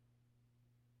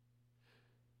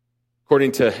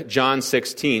 According to John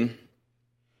 16,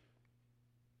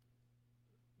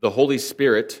 the Holy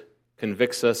Spirit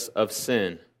convicts us of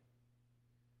sin.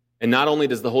 And not only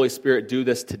does the Holy Spirit do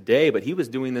this today, but he was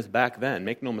doing this back then.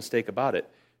 Make no mistake about it.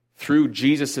 Through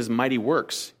Jesus' mighty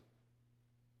works.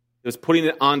 It was putting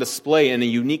it on display in a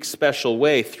unique, special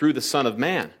way through the Son of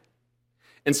Man.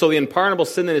 And so the unpardonable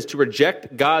sin then is to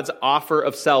reject God's offer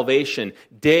of salvation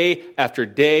day after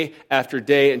day after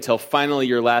day until finally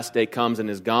your last day comes and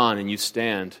is gone and you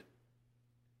stand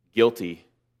guilty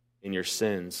in your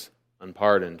sins,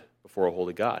 unpardoned before a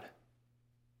holy God.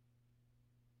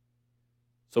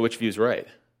 So which view is right?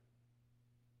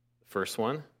 The first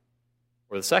one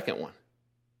or the second one?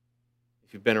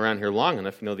 If you've been around here long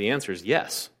enough, you know the answer is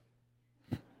yes.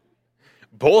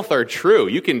 Both are true.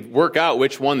 You can work out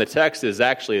which one the text is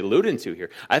actually alluding to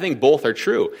here. I think both are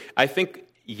true. I think,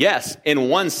 yes, in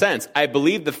one sense, I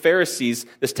believe the Pharisees,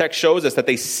 this text shows us that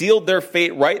they sealed their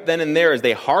fate right then and there as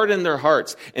they hardened their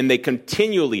hearts and they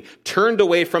continually turned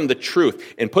away from the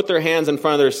truth and put their hands in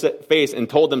front of their face and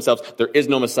told themselves, there is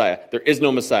no Messiah. There is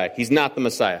no Messiah. He's not the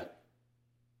Messiah.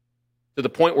 To the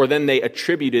point where then they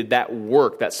attributed that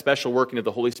work, that special working of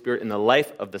the Holy Spirit in the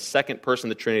life of the second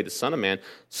person of the Trinity, the Son of Man,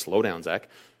 slow down, Zach,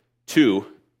 to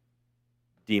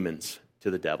demons, to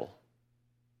the devil.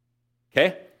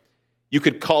 Okay? You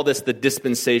could call this the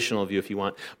dispensational view if you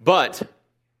want. But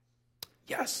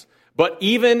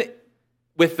even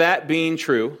with that being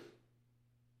true,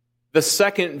 the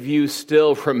second view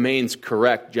still remains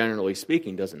correct, generally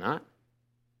speaking, does it not?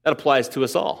 That applies to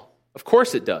us all. Of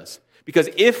course it does. Because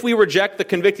if we reject the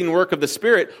convicting work of the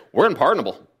Spirit, we're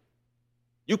unpardonable.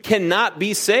 You cannot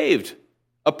be saved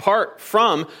apart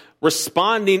from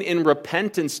responding in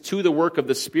repentance to the work of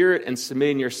the Spirit and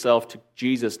submitting yourself to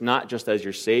Jesus, not just as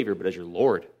your Savior, but as your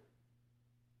Lord.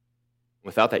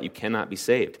 Without that, you cannot be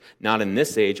saved. Not in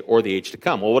this age or the age to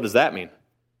come. Well, what does that mean?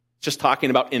 It's just talking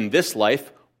about in this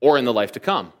life or in the life to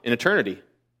come, in eternity.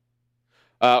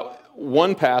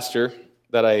 One pastor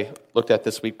that I looked at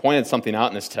this week pointed something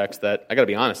out in this text that, I got to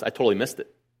be honest, I totally missed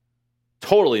it.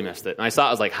 Totally missed it. And I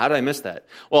was like, how did I miss that?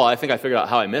 Well, I think I figured out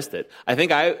how I missed it. I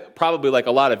think I, probably like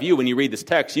a lot of you, when you read this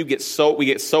text, we get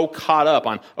so caught up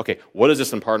on, okay, what is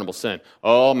this unpardonable sin?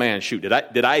 Oh man, shoot, did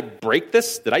I break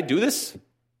this? Did I do this?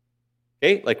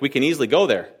 Okay, like we can easily go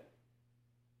there.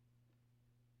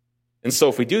 And so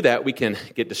if we do that, we can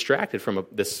get distracted from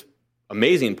this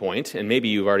amazing point, and maybe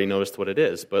you've already noticed what it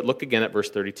is, but look again at verse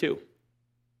 32.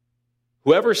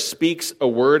 Whoever speaks a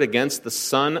word against the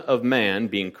Son of Man,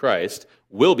 being Christ,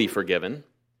 will be forgiven,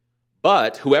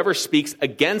 but whoever speaks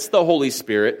against the Holy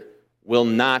Spirit will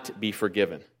not be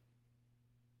forgiven.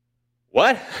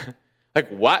 What? Like,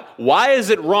 why is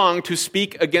it wrong to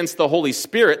speak against the Holy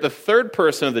Spirit, the third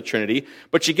person of the Trinity,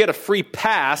 but you get a free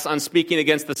pass on speaking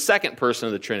against the second person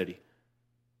of the Trinity?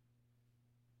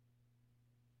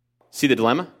 See the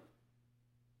dilemma?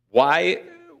 Why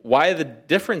the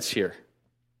difference here?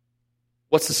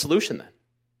 What's the solution then?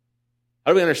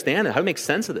 How do we understand it? How do we make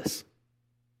sense of this?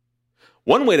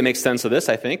 One way to make sense of this,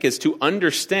 I think, is to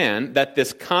understand that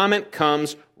this comment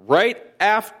comes right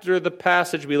after the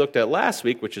passage we looked at last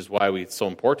week, which is why it's so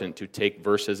important to take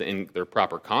verses in their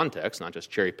proper context, not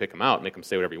just cherry pick them out, make them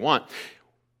say whatever you want.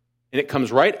 And it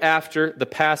comes right after the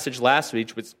passage last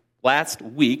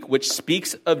week, which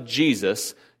speaks of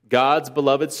Jesus, God's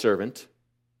beloved servant,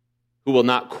 who will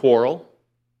not quarrel,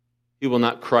 he will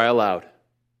not cry aloud,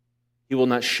 he will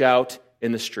not shout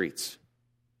in the streets,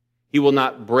 he will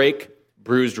not break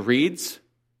bruised reeds,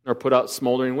 nor put out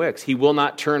smoldering wicks. He will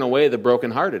not turn away the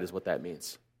brokenhearted, is what that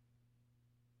means.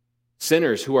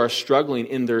 Sinners who are struggling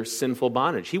in their sinful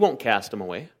bondage, he won't cast them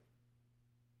away.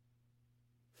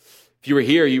 If you were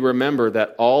here, you remember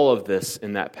that all of this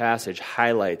in that passage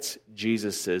highlights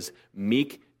Jesus'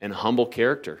 meek and humble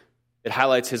character. It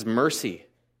highlights his mercy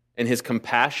and his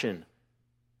compassion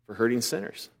for hurting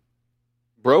sinners,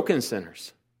 broken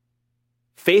sinners,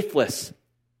 faithless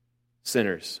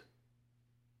sinners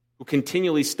who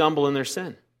continually stumble in their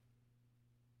sin.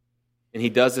 And he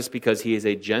does this because he is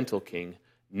a gentle king,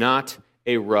 not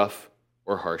a rough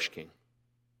or harsh king.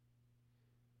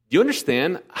 Do you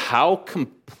understand how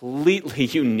completely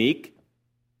unique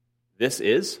this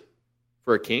is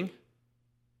for a king?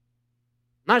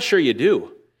 I'm not sure you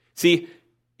do. See,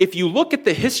 if you look at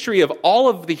the history of all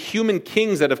of the human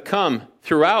kings that have come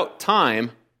throughout time,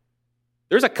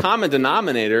 there's a common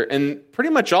denominator, and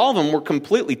pretty much all of them were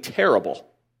completely terrible.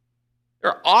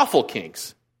 They're awful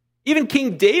kings. Even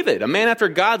King David, a man after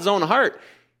God's own heart,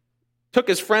 took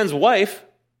his friend's wife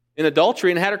in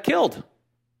adultery and had her killed.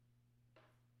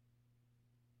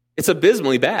 It's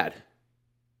abysmally bad.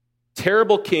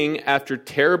 Terrible king after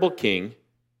terrible king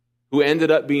who ended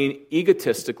up being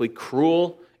egotistically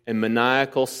cruel and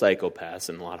maniacal psychopaths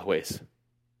in a lot of ways.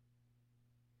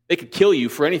 They could kill you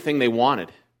for anything they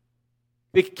wanted.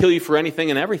 They could kill you for anything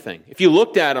and everything. If you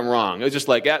looked at him wrong, it was just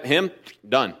like, at him,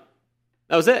 done.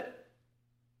 That was it.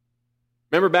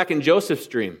 Remember back in Joseph's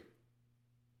dream,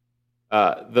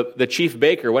 the chief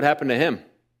baker, what happened to him?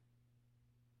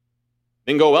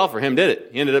 Didn't go well for him, did it?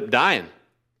 He ended up dying.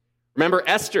 Remember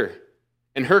Esther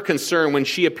and her concern when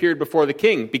she appeared before the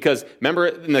king, because remember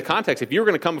in the context, if you were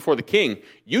going to come before the king,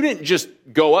 you didn't just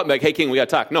go up and be like, hey king, we got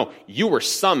to talk. No, you were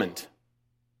summoned.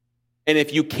 And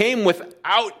if you came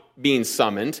without being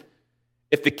summoned,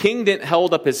 if the king didn't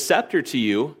hold up his scepter to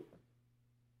you,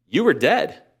 you were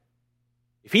dead.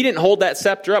 If he didn't hold that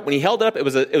scepter up, when he held it up, it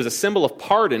was a symbol of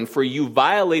pardon for you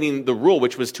violating the rule,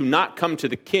 which was to not come to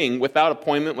the king without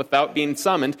appointment, without being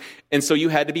summoned, and so you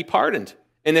had to be pardoned.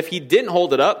 And if he didn't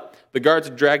hold it up, the guards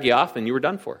would drag you off and you were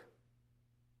done for.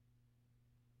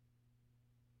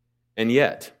 And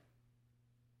yet,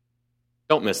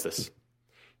 don't miss this.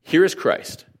 Here is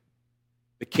Christ,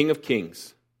 the King of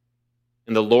Kings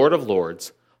and the Lord of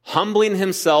Lords, humbling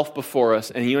himself before us,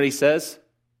 and you know what he says?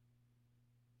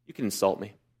 You can insult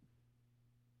me.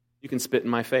 You can spit in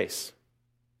my face.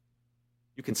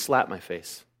 You can slap my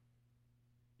face.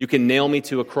 You can nail me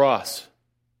to a cross.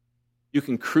 You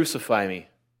can crucify me,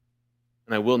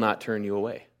 and I will not turn you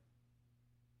away.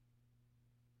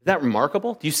 Is that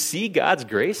remarkable? Do you see God's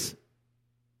grace?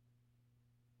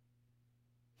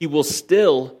 He will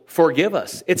still forgive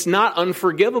us. It's not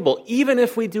unforgivable, even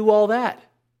if we do all that.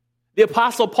 The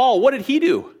Apostle Paul, what did he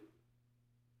do?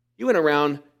 He went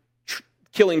around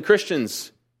killing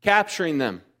Christians, capturing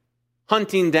them,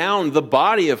 hunting down the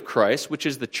body of Christ, which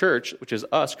is the church, which is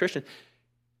us, Christians.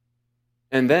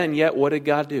 And then, yet, what did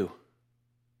God do?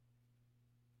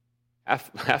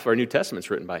 Half our New Testament's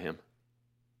written by him.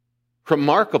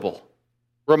 Remarkable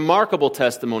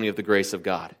testimony of the grace of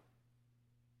God.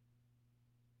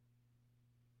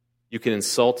 You can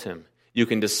insult him. You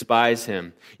can despise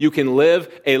him. You can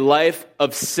live a life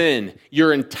of sin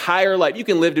your entire life. You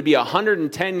can live to be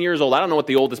 110 years old. I don't know what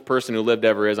the oldest person who lived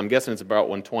ever is. I'm guessing it's about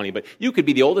 120. But you could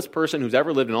be the oldest person who's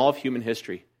ever lived in all of human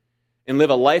history and live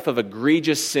a life of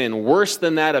egregious sin, worse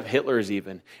than that of Hitler's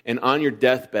even, and on your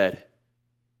deathbed.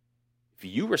 If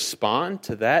you respond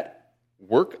to that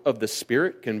work of the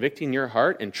Spirit convicting your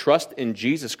heart and trust in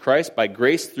Jesus Christ by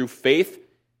grace through faith,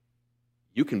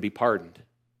 you can be pardoned.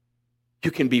 You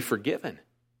can be forgiven.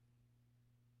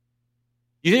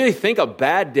 You really think a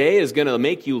bad day is going to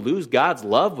make you lose God's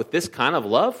love with this kind of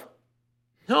love?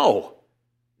 No,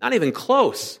 not even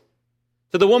close.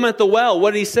 To the woman at the well,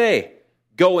 what did he say?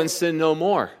 Go and sin no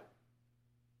more.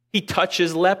 He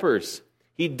touches lepers.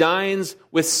 He dines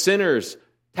with sinners,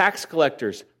 tax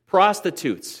collectors,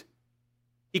 prostitutes.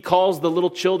 He calls the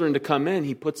little children to come in.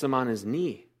 He puts them on his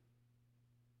knee.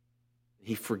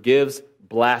 He forgives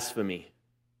blasphemy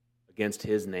against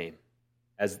his name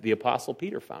as the Apostle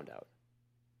Peter found out,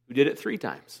 who did it 3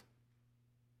 times.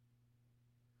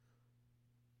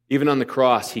 Even on the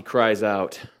cross, he cries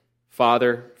out,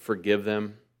 Father, forgive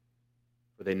them,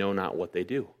 for they know not what they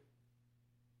do.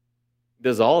 He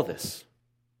does all this.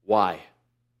 Why?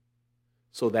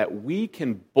 So that we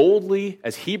can boldly,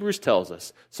 as Hebrews tells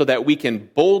us, so that we can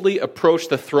boldly approach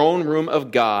the throne room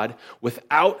of God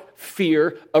without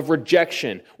fear of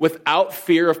rejection, without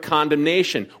fear of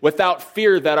condemnation, without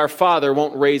fear that our Father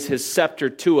won't raise his scepter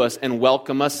to us and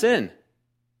welcome us in.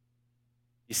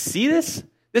 You see this?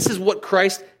 This is what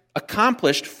Christ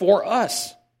accomplished for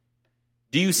us.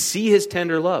 Do you see his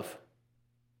tender love?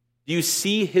 Do you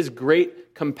see his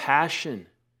great compassion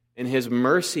and his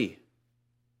mercy?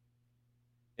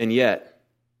 And yet,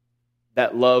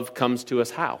 that love comes to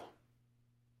us how?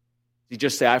 You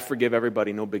just say, I forgive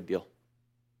everybody, no big deal.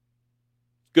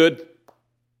 Good.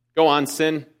 Go on,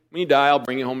 sin. When you die, I'll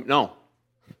bring you home. No.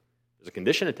 There's a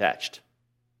condition attached.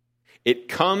 It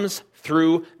comes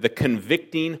through the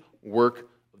convicting work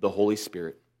of the Holy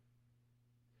Spirit.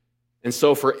 And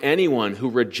so for anyone who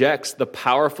rejects the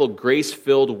powerful,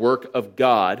 grace-filled work of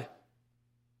God,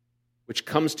 which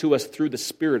comes to us through the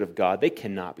Spirit of God, they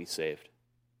cannot be saved.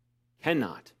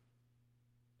 Cannot.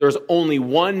 There's only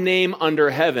one name under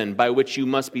heaven by which you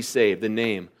must be saved, the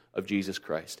name of Jesus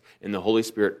Christ. And the Holy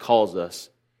Spirit calls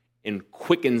us and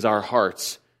quickens our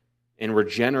hearts and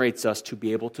regenerates us to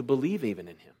be able to believe even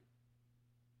in him.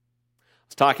 I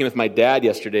was talking with my dad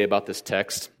yesterday about this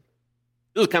text.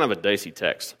 This was kind of a dicey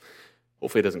text.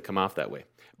 Hopefully it doesn't come off that way.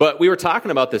 But we were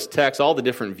talking about this text, all the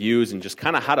different views, and just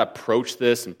kind of how to approach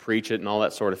this and preach it and all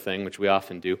that sort of thing, which we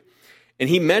often do. And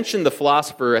he mentioned the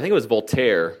philosopher, I think it was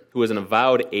Voltaire, who was an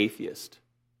avowed atheist.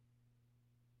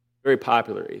 Very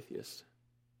popular atheist.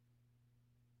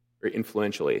 Very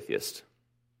influential atheist.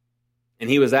 And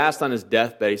he was asked on his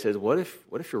deathbed, he says, what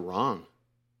if you're wrong?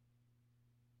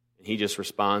 And he just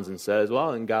responds and says,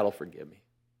 well, then God will forgive me.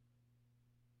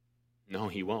 No,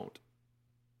 he won't.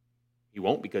 He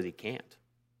won't because he can't.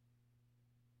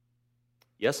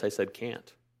 Yes, I said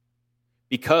can't.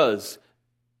 Because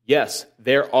yes,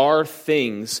 there are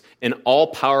things an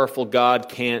all-powerful God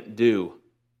can't do,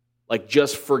 like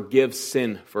just forgive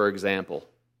sin, for example.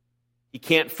 He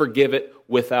can't forgive it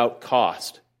without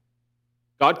cost.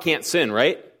 God can't sin,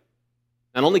 right?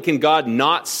 Not only can God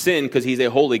not sin because he's a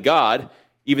holy God,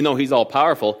 even though he's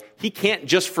all-powerful, he can't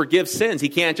just forgive sins. He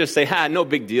can't just say, no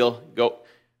big deal, go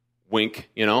wink,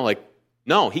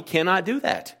 no, he cannot do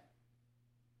that.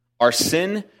 Our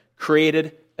sin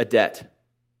created a debt.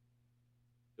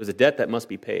 It was a debt that must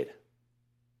be paid.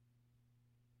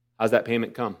 How's that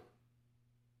payment come?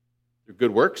 Through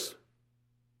good works?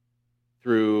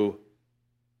 Through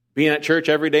being at church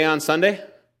every day on Sunday?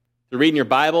 Through reading your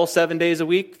Bible 7 days a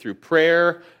week? Through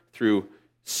prayer? Through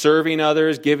serving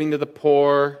others? Giving to the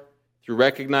poor? Through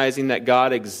recognizing that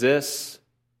God exists?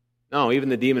 No, even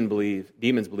the demons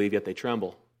believe, yet they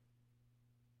tremble.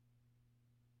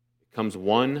 It comes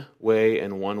one way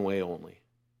and one way only.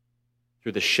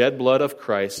 Through the shed blood of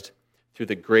Christ, through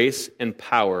the grace and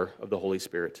power of the Holy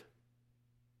Spirit.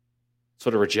 So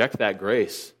to reject that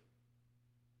grace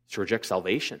is to reject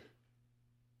salvation.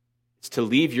 It's to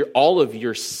leave all of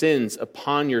your sins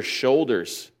upon your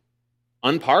shoulders,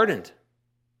 unpardoned.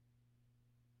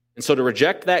 And so to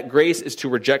reject that grace is to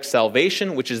reject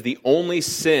salvation, which is the only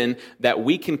sin that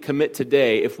we can commit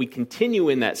today. If we continue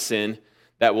in that sin,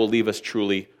 that will leave us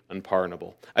truly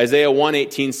unpardonable. Isaiah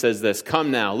 1:18 says this, "Come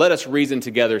now, let us reason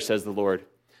together, says the Lord.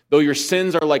 Though your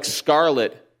sins are like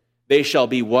scarlet, they shall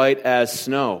be white as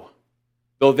snow.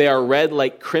 Though they are red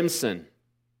like crimson,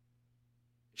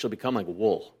 they shall become like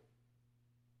wool."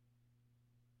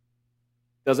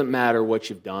 Doesn't matter what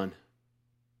you've done.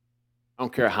 I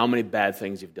don't care how many bad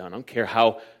things you've done. I don't care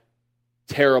how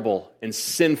terrible and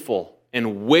sinful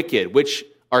and wicked, which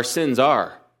our sins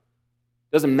are.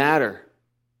 Doesn't matter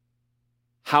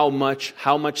how much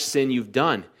sin you've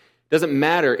done. Doesn't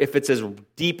matter if it's as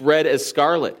deep red as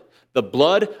scarlet. The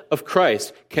blood of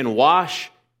Christ can wash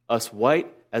us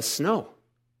white as snow.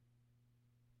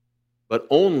 But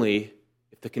only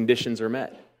if the conditions are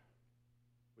met.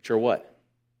 Which are what?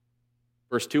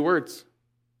 First 2 words.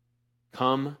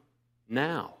 Come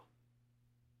now.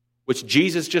 Which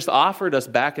Jesus just offered us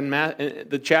back in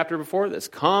the chapter before this.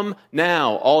 Come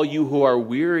now, all you who are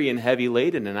weary and heavy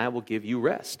laden, and I will give you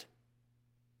rest.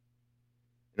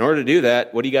 In order to do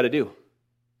that, what do you got to do?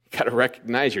 You got to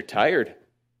recognize you're tired.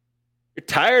 You're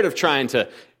tired of trying to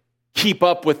keep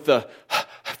up with the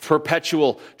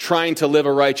perpetual trying to live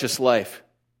a righteous life.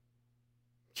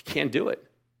 You can't do it.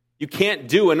 You can't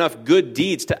do enough good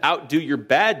deeds to outdo your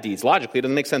bad deeds. Logically, it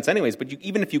doesn't make sense anyways, but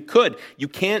even if you could, you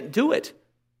can't do it.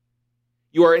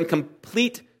 You are in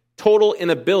complete, total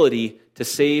inability to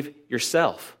save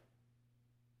yourself.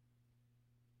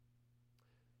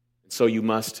 And so you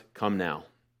must come now,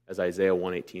 as Isaiah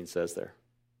 1:18 says there.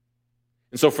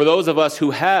 And so for those of us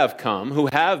who have come, who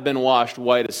have been washed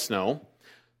white as snow,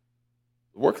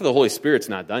 the work of the Holy Spirit's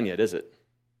not done yet, is it?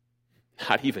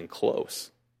 Not even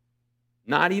close.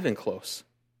 Not even close.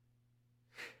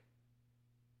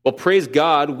 Well, praise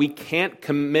God, we can't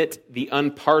commit the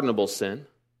unpardonable sin.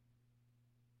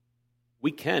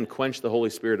 We can quench the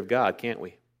Holy Spirit of God, can't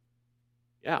we?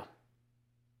 Yeah.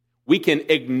 We can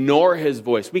ignore His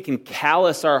voice. We can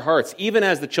callous our hearts, even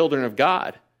as the children of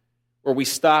God, where we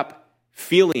stop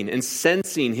feeling and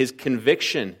sensing His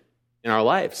conviction in our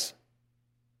lives.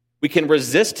 We can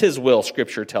resist His will,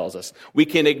 Scripture tells us. We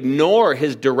can ignore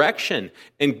His direction.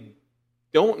 And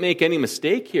don't make any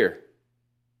mistake here.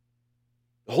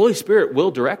 The Holy Spirit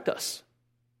will direct us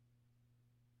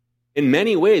in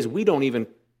many ways we don't even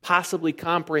possibly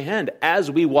comprehend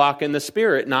as we walk in the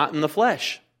Spirit, not in the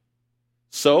flesh.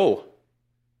 So,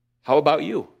 how about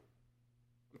you?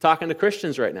 I'm talking to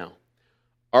Christians right now.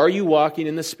 Are you walking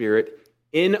in the Spirit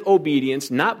in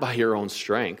obedience, not by your own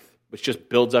strength, which just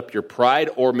builds up your pride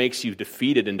or makes you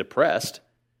defeated and depressed?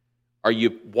 Are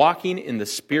you walking in the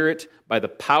Spirit by the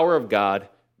power of God,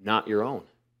 not your own?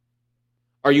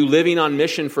 Are you living on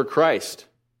mission for Christ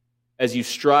as you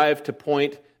strive to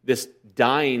point this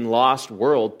dying, lost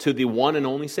world to the one and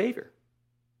only Savior?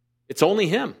 It's only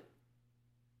Him.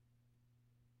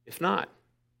 If not,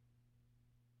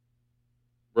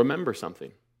 remember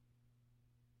something.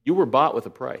 You were bought with a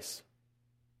price.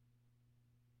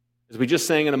 As we just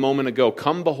sang in a moment ago,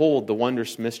 come behold the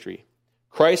wondrous mystery.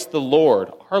 Christ the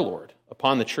Lord, our Lord,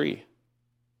 upon the tree.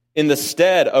 In the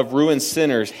stead of ruined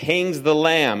sinners hangs the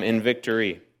Lamb in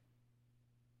victory.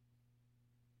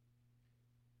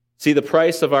 See the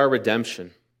price of our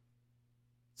redemption.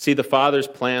 See the Father's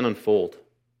plan unfold,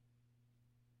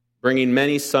 bringing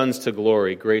many sons to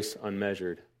glory, grace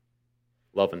unmeasured,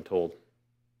 love untold.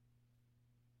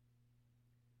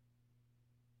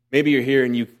 Maybe you're here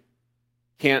and you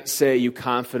can't say you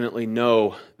confidently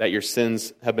know that your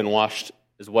sins have been washed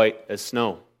as white as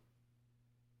snow.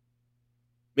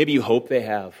 Maybe you hope they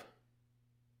have.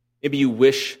 Maybe you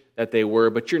wish that they were,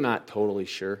 but you're not totally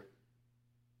sure.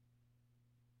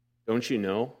 Don't you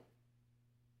know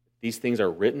these things are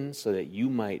written so that you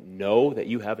might know that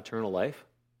you have eternal life?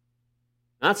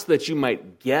 Not so that you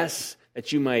might guess,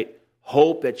 that you might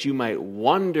hope, that you might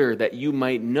wonder, that you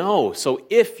might know. So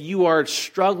if you are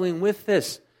struggling with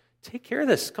this, take care of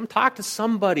this. Come talk to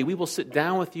somebody. We will sit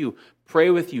down with you, pray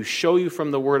with you, show you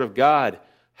from the Word of God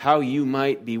how you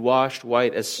might be washed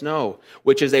white as snow,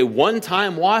 which is a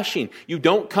one-time washing. You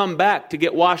don't come back to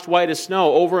get washed white as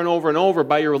snow over and over and over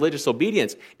by your religious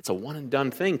obedience. It's a one-and-done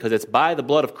thing because it's by the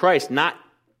blood of Christ, not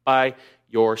by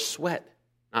your sweat,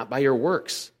 not by your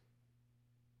works.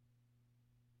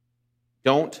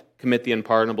 Don't commit the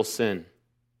unpardonable sin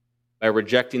by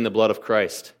rejecting the blood of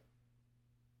Christ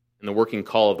and the working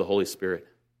call of the Holy Spirit.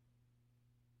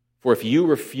 For if you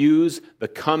refuse the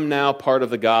come now part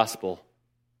of the gospel,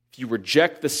 if you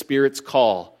reject the Spirit's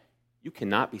call, you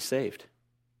cannot be saved.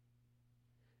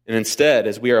 And instead,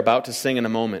 as we are about to sing in a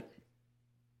moment,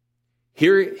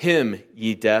 hear Him,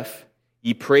 ye deaf,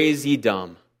 ye praise, ye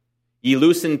dumb, ye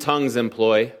loosened tongues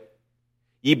employ,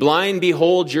 ye blind,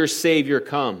 behold your Savior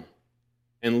come,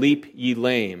 and leap ye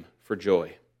lame for joy.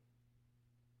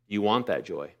 Do you want that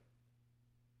joy?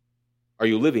 Are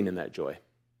you living in that joy?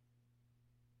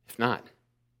 If not,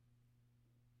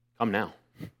 come now.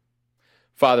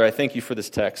 Father, I thank you for this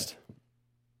text.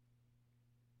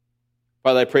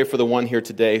 Father, I pray for the one here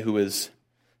today who is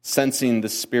sensing the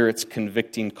Spirit's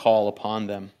convicting call upon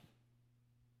them,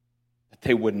 that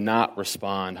they would not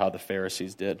respond how the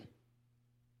Pharisees did,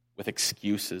 with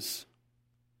excuses,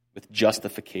 with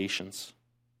justifications,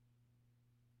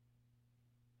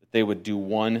 that they would do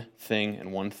one thing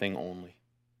and one thing only.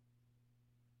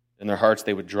 In their hearts,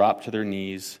 they would drop to their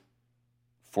knees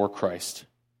before Christ,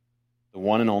 the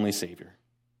one and only Savior,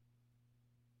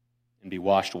 and be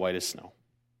washed white as snow.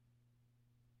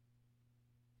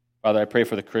 Father, I pray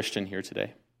for the Christian here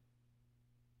today.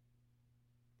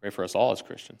 Pray for us all as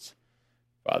Christians.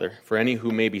 Father, for any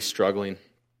who may be struggling,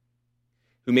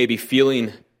 who may be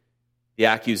feeling the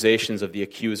accusations of the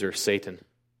accuser, Satan,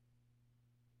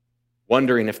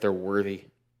 wondering if they're worthy.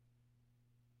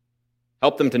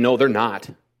 Help them to know they're not.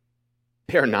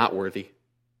 They are not worthy.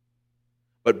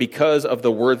 But because of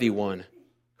the worthy one,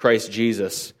 Christ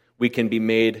Jesus, we can be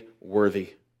made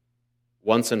worthy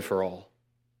once and for all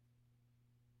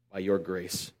by your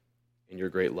grace and your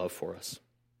great love for us.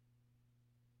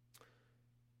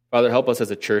 Father, help us as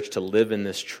a church to live in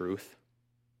this truth,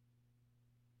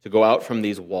 to go out from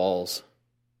these walls,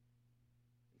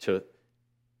 to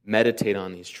meditate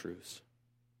on these truths,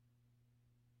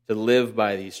 to live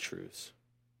by these truths.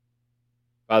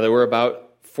 Father, we're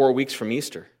about 4 weeks from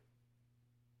Easter.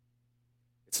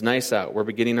 It's nice out. We're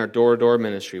beginning our door-to-door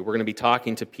ministry. We're going to be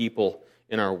talking to people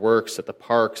in our works, at the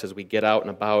parks, as we get out and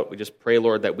about. We just pray,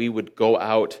 Lord, that we would go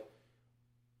out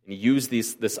and use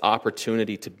this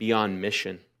opportunity to be on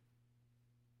mission,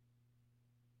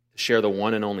 to share the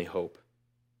one and only hope,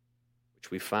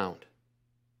 which we found,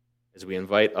 as we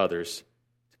invite others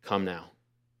to come now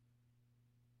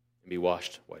and be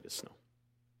washed white as snow.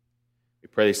 We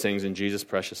pray these things in Jesus'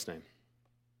 precious name.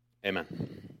 Amen.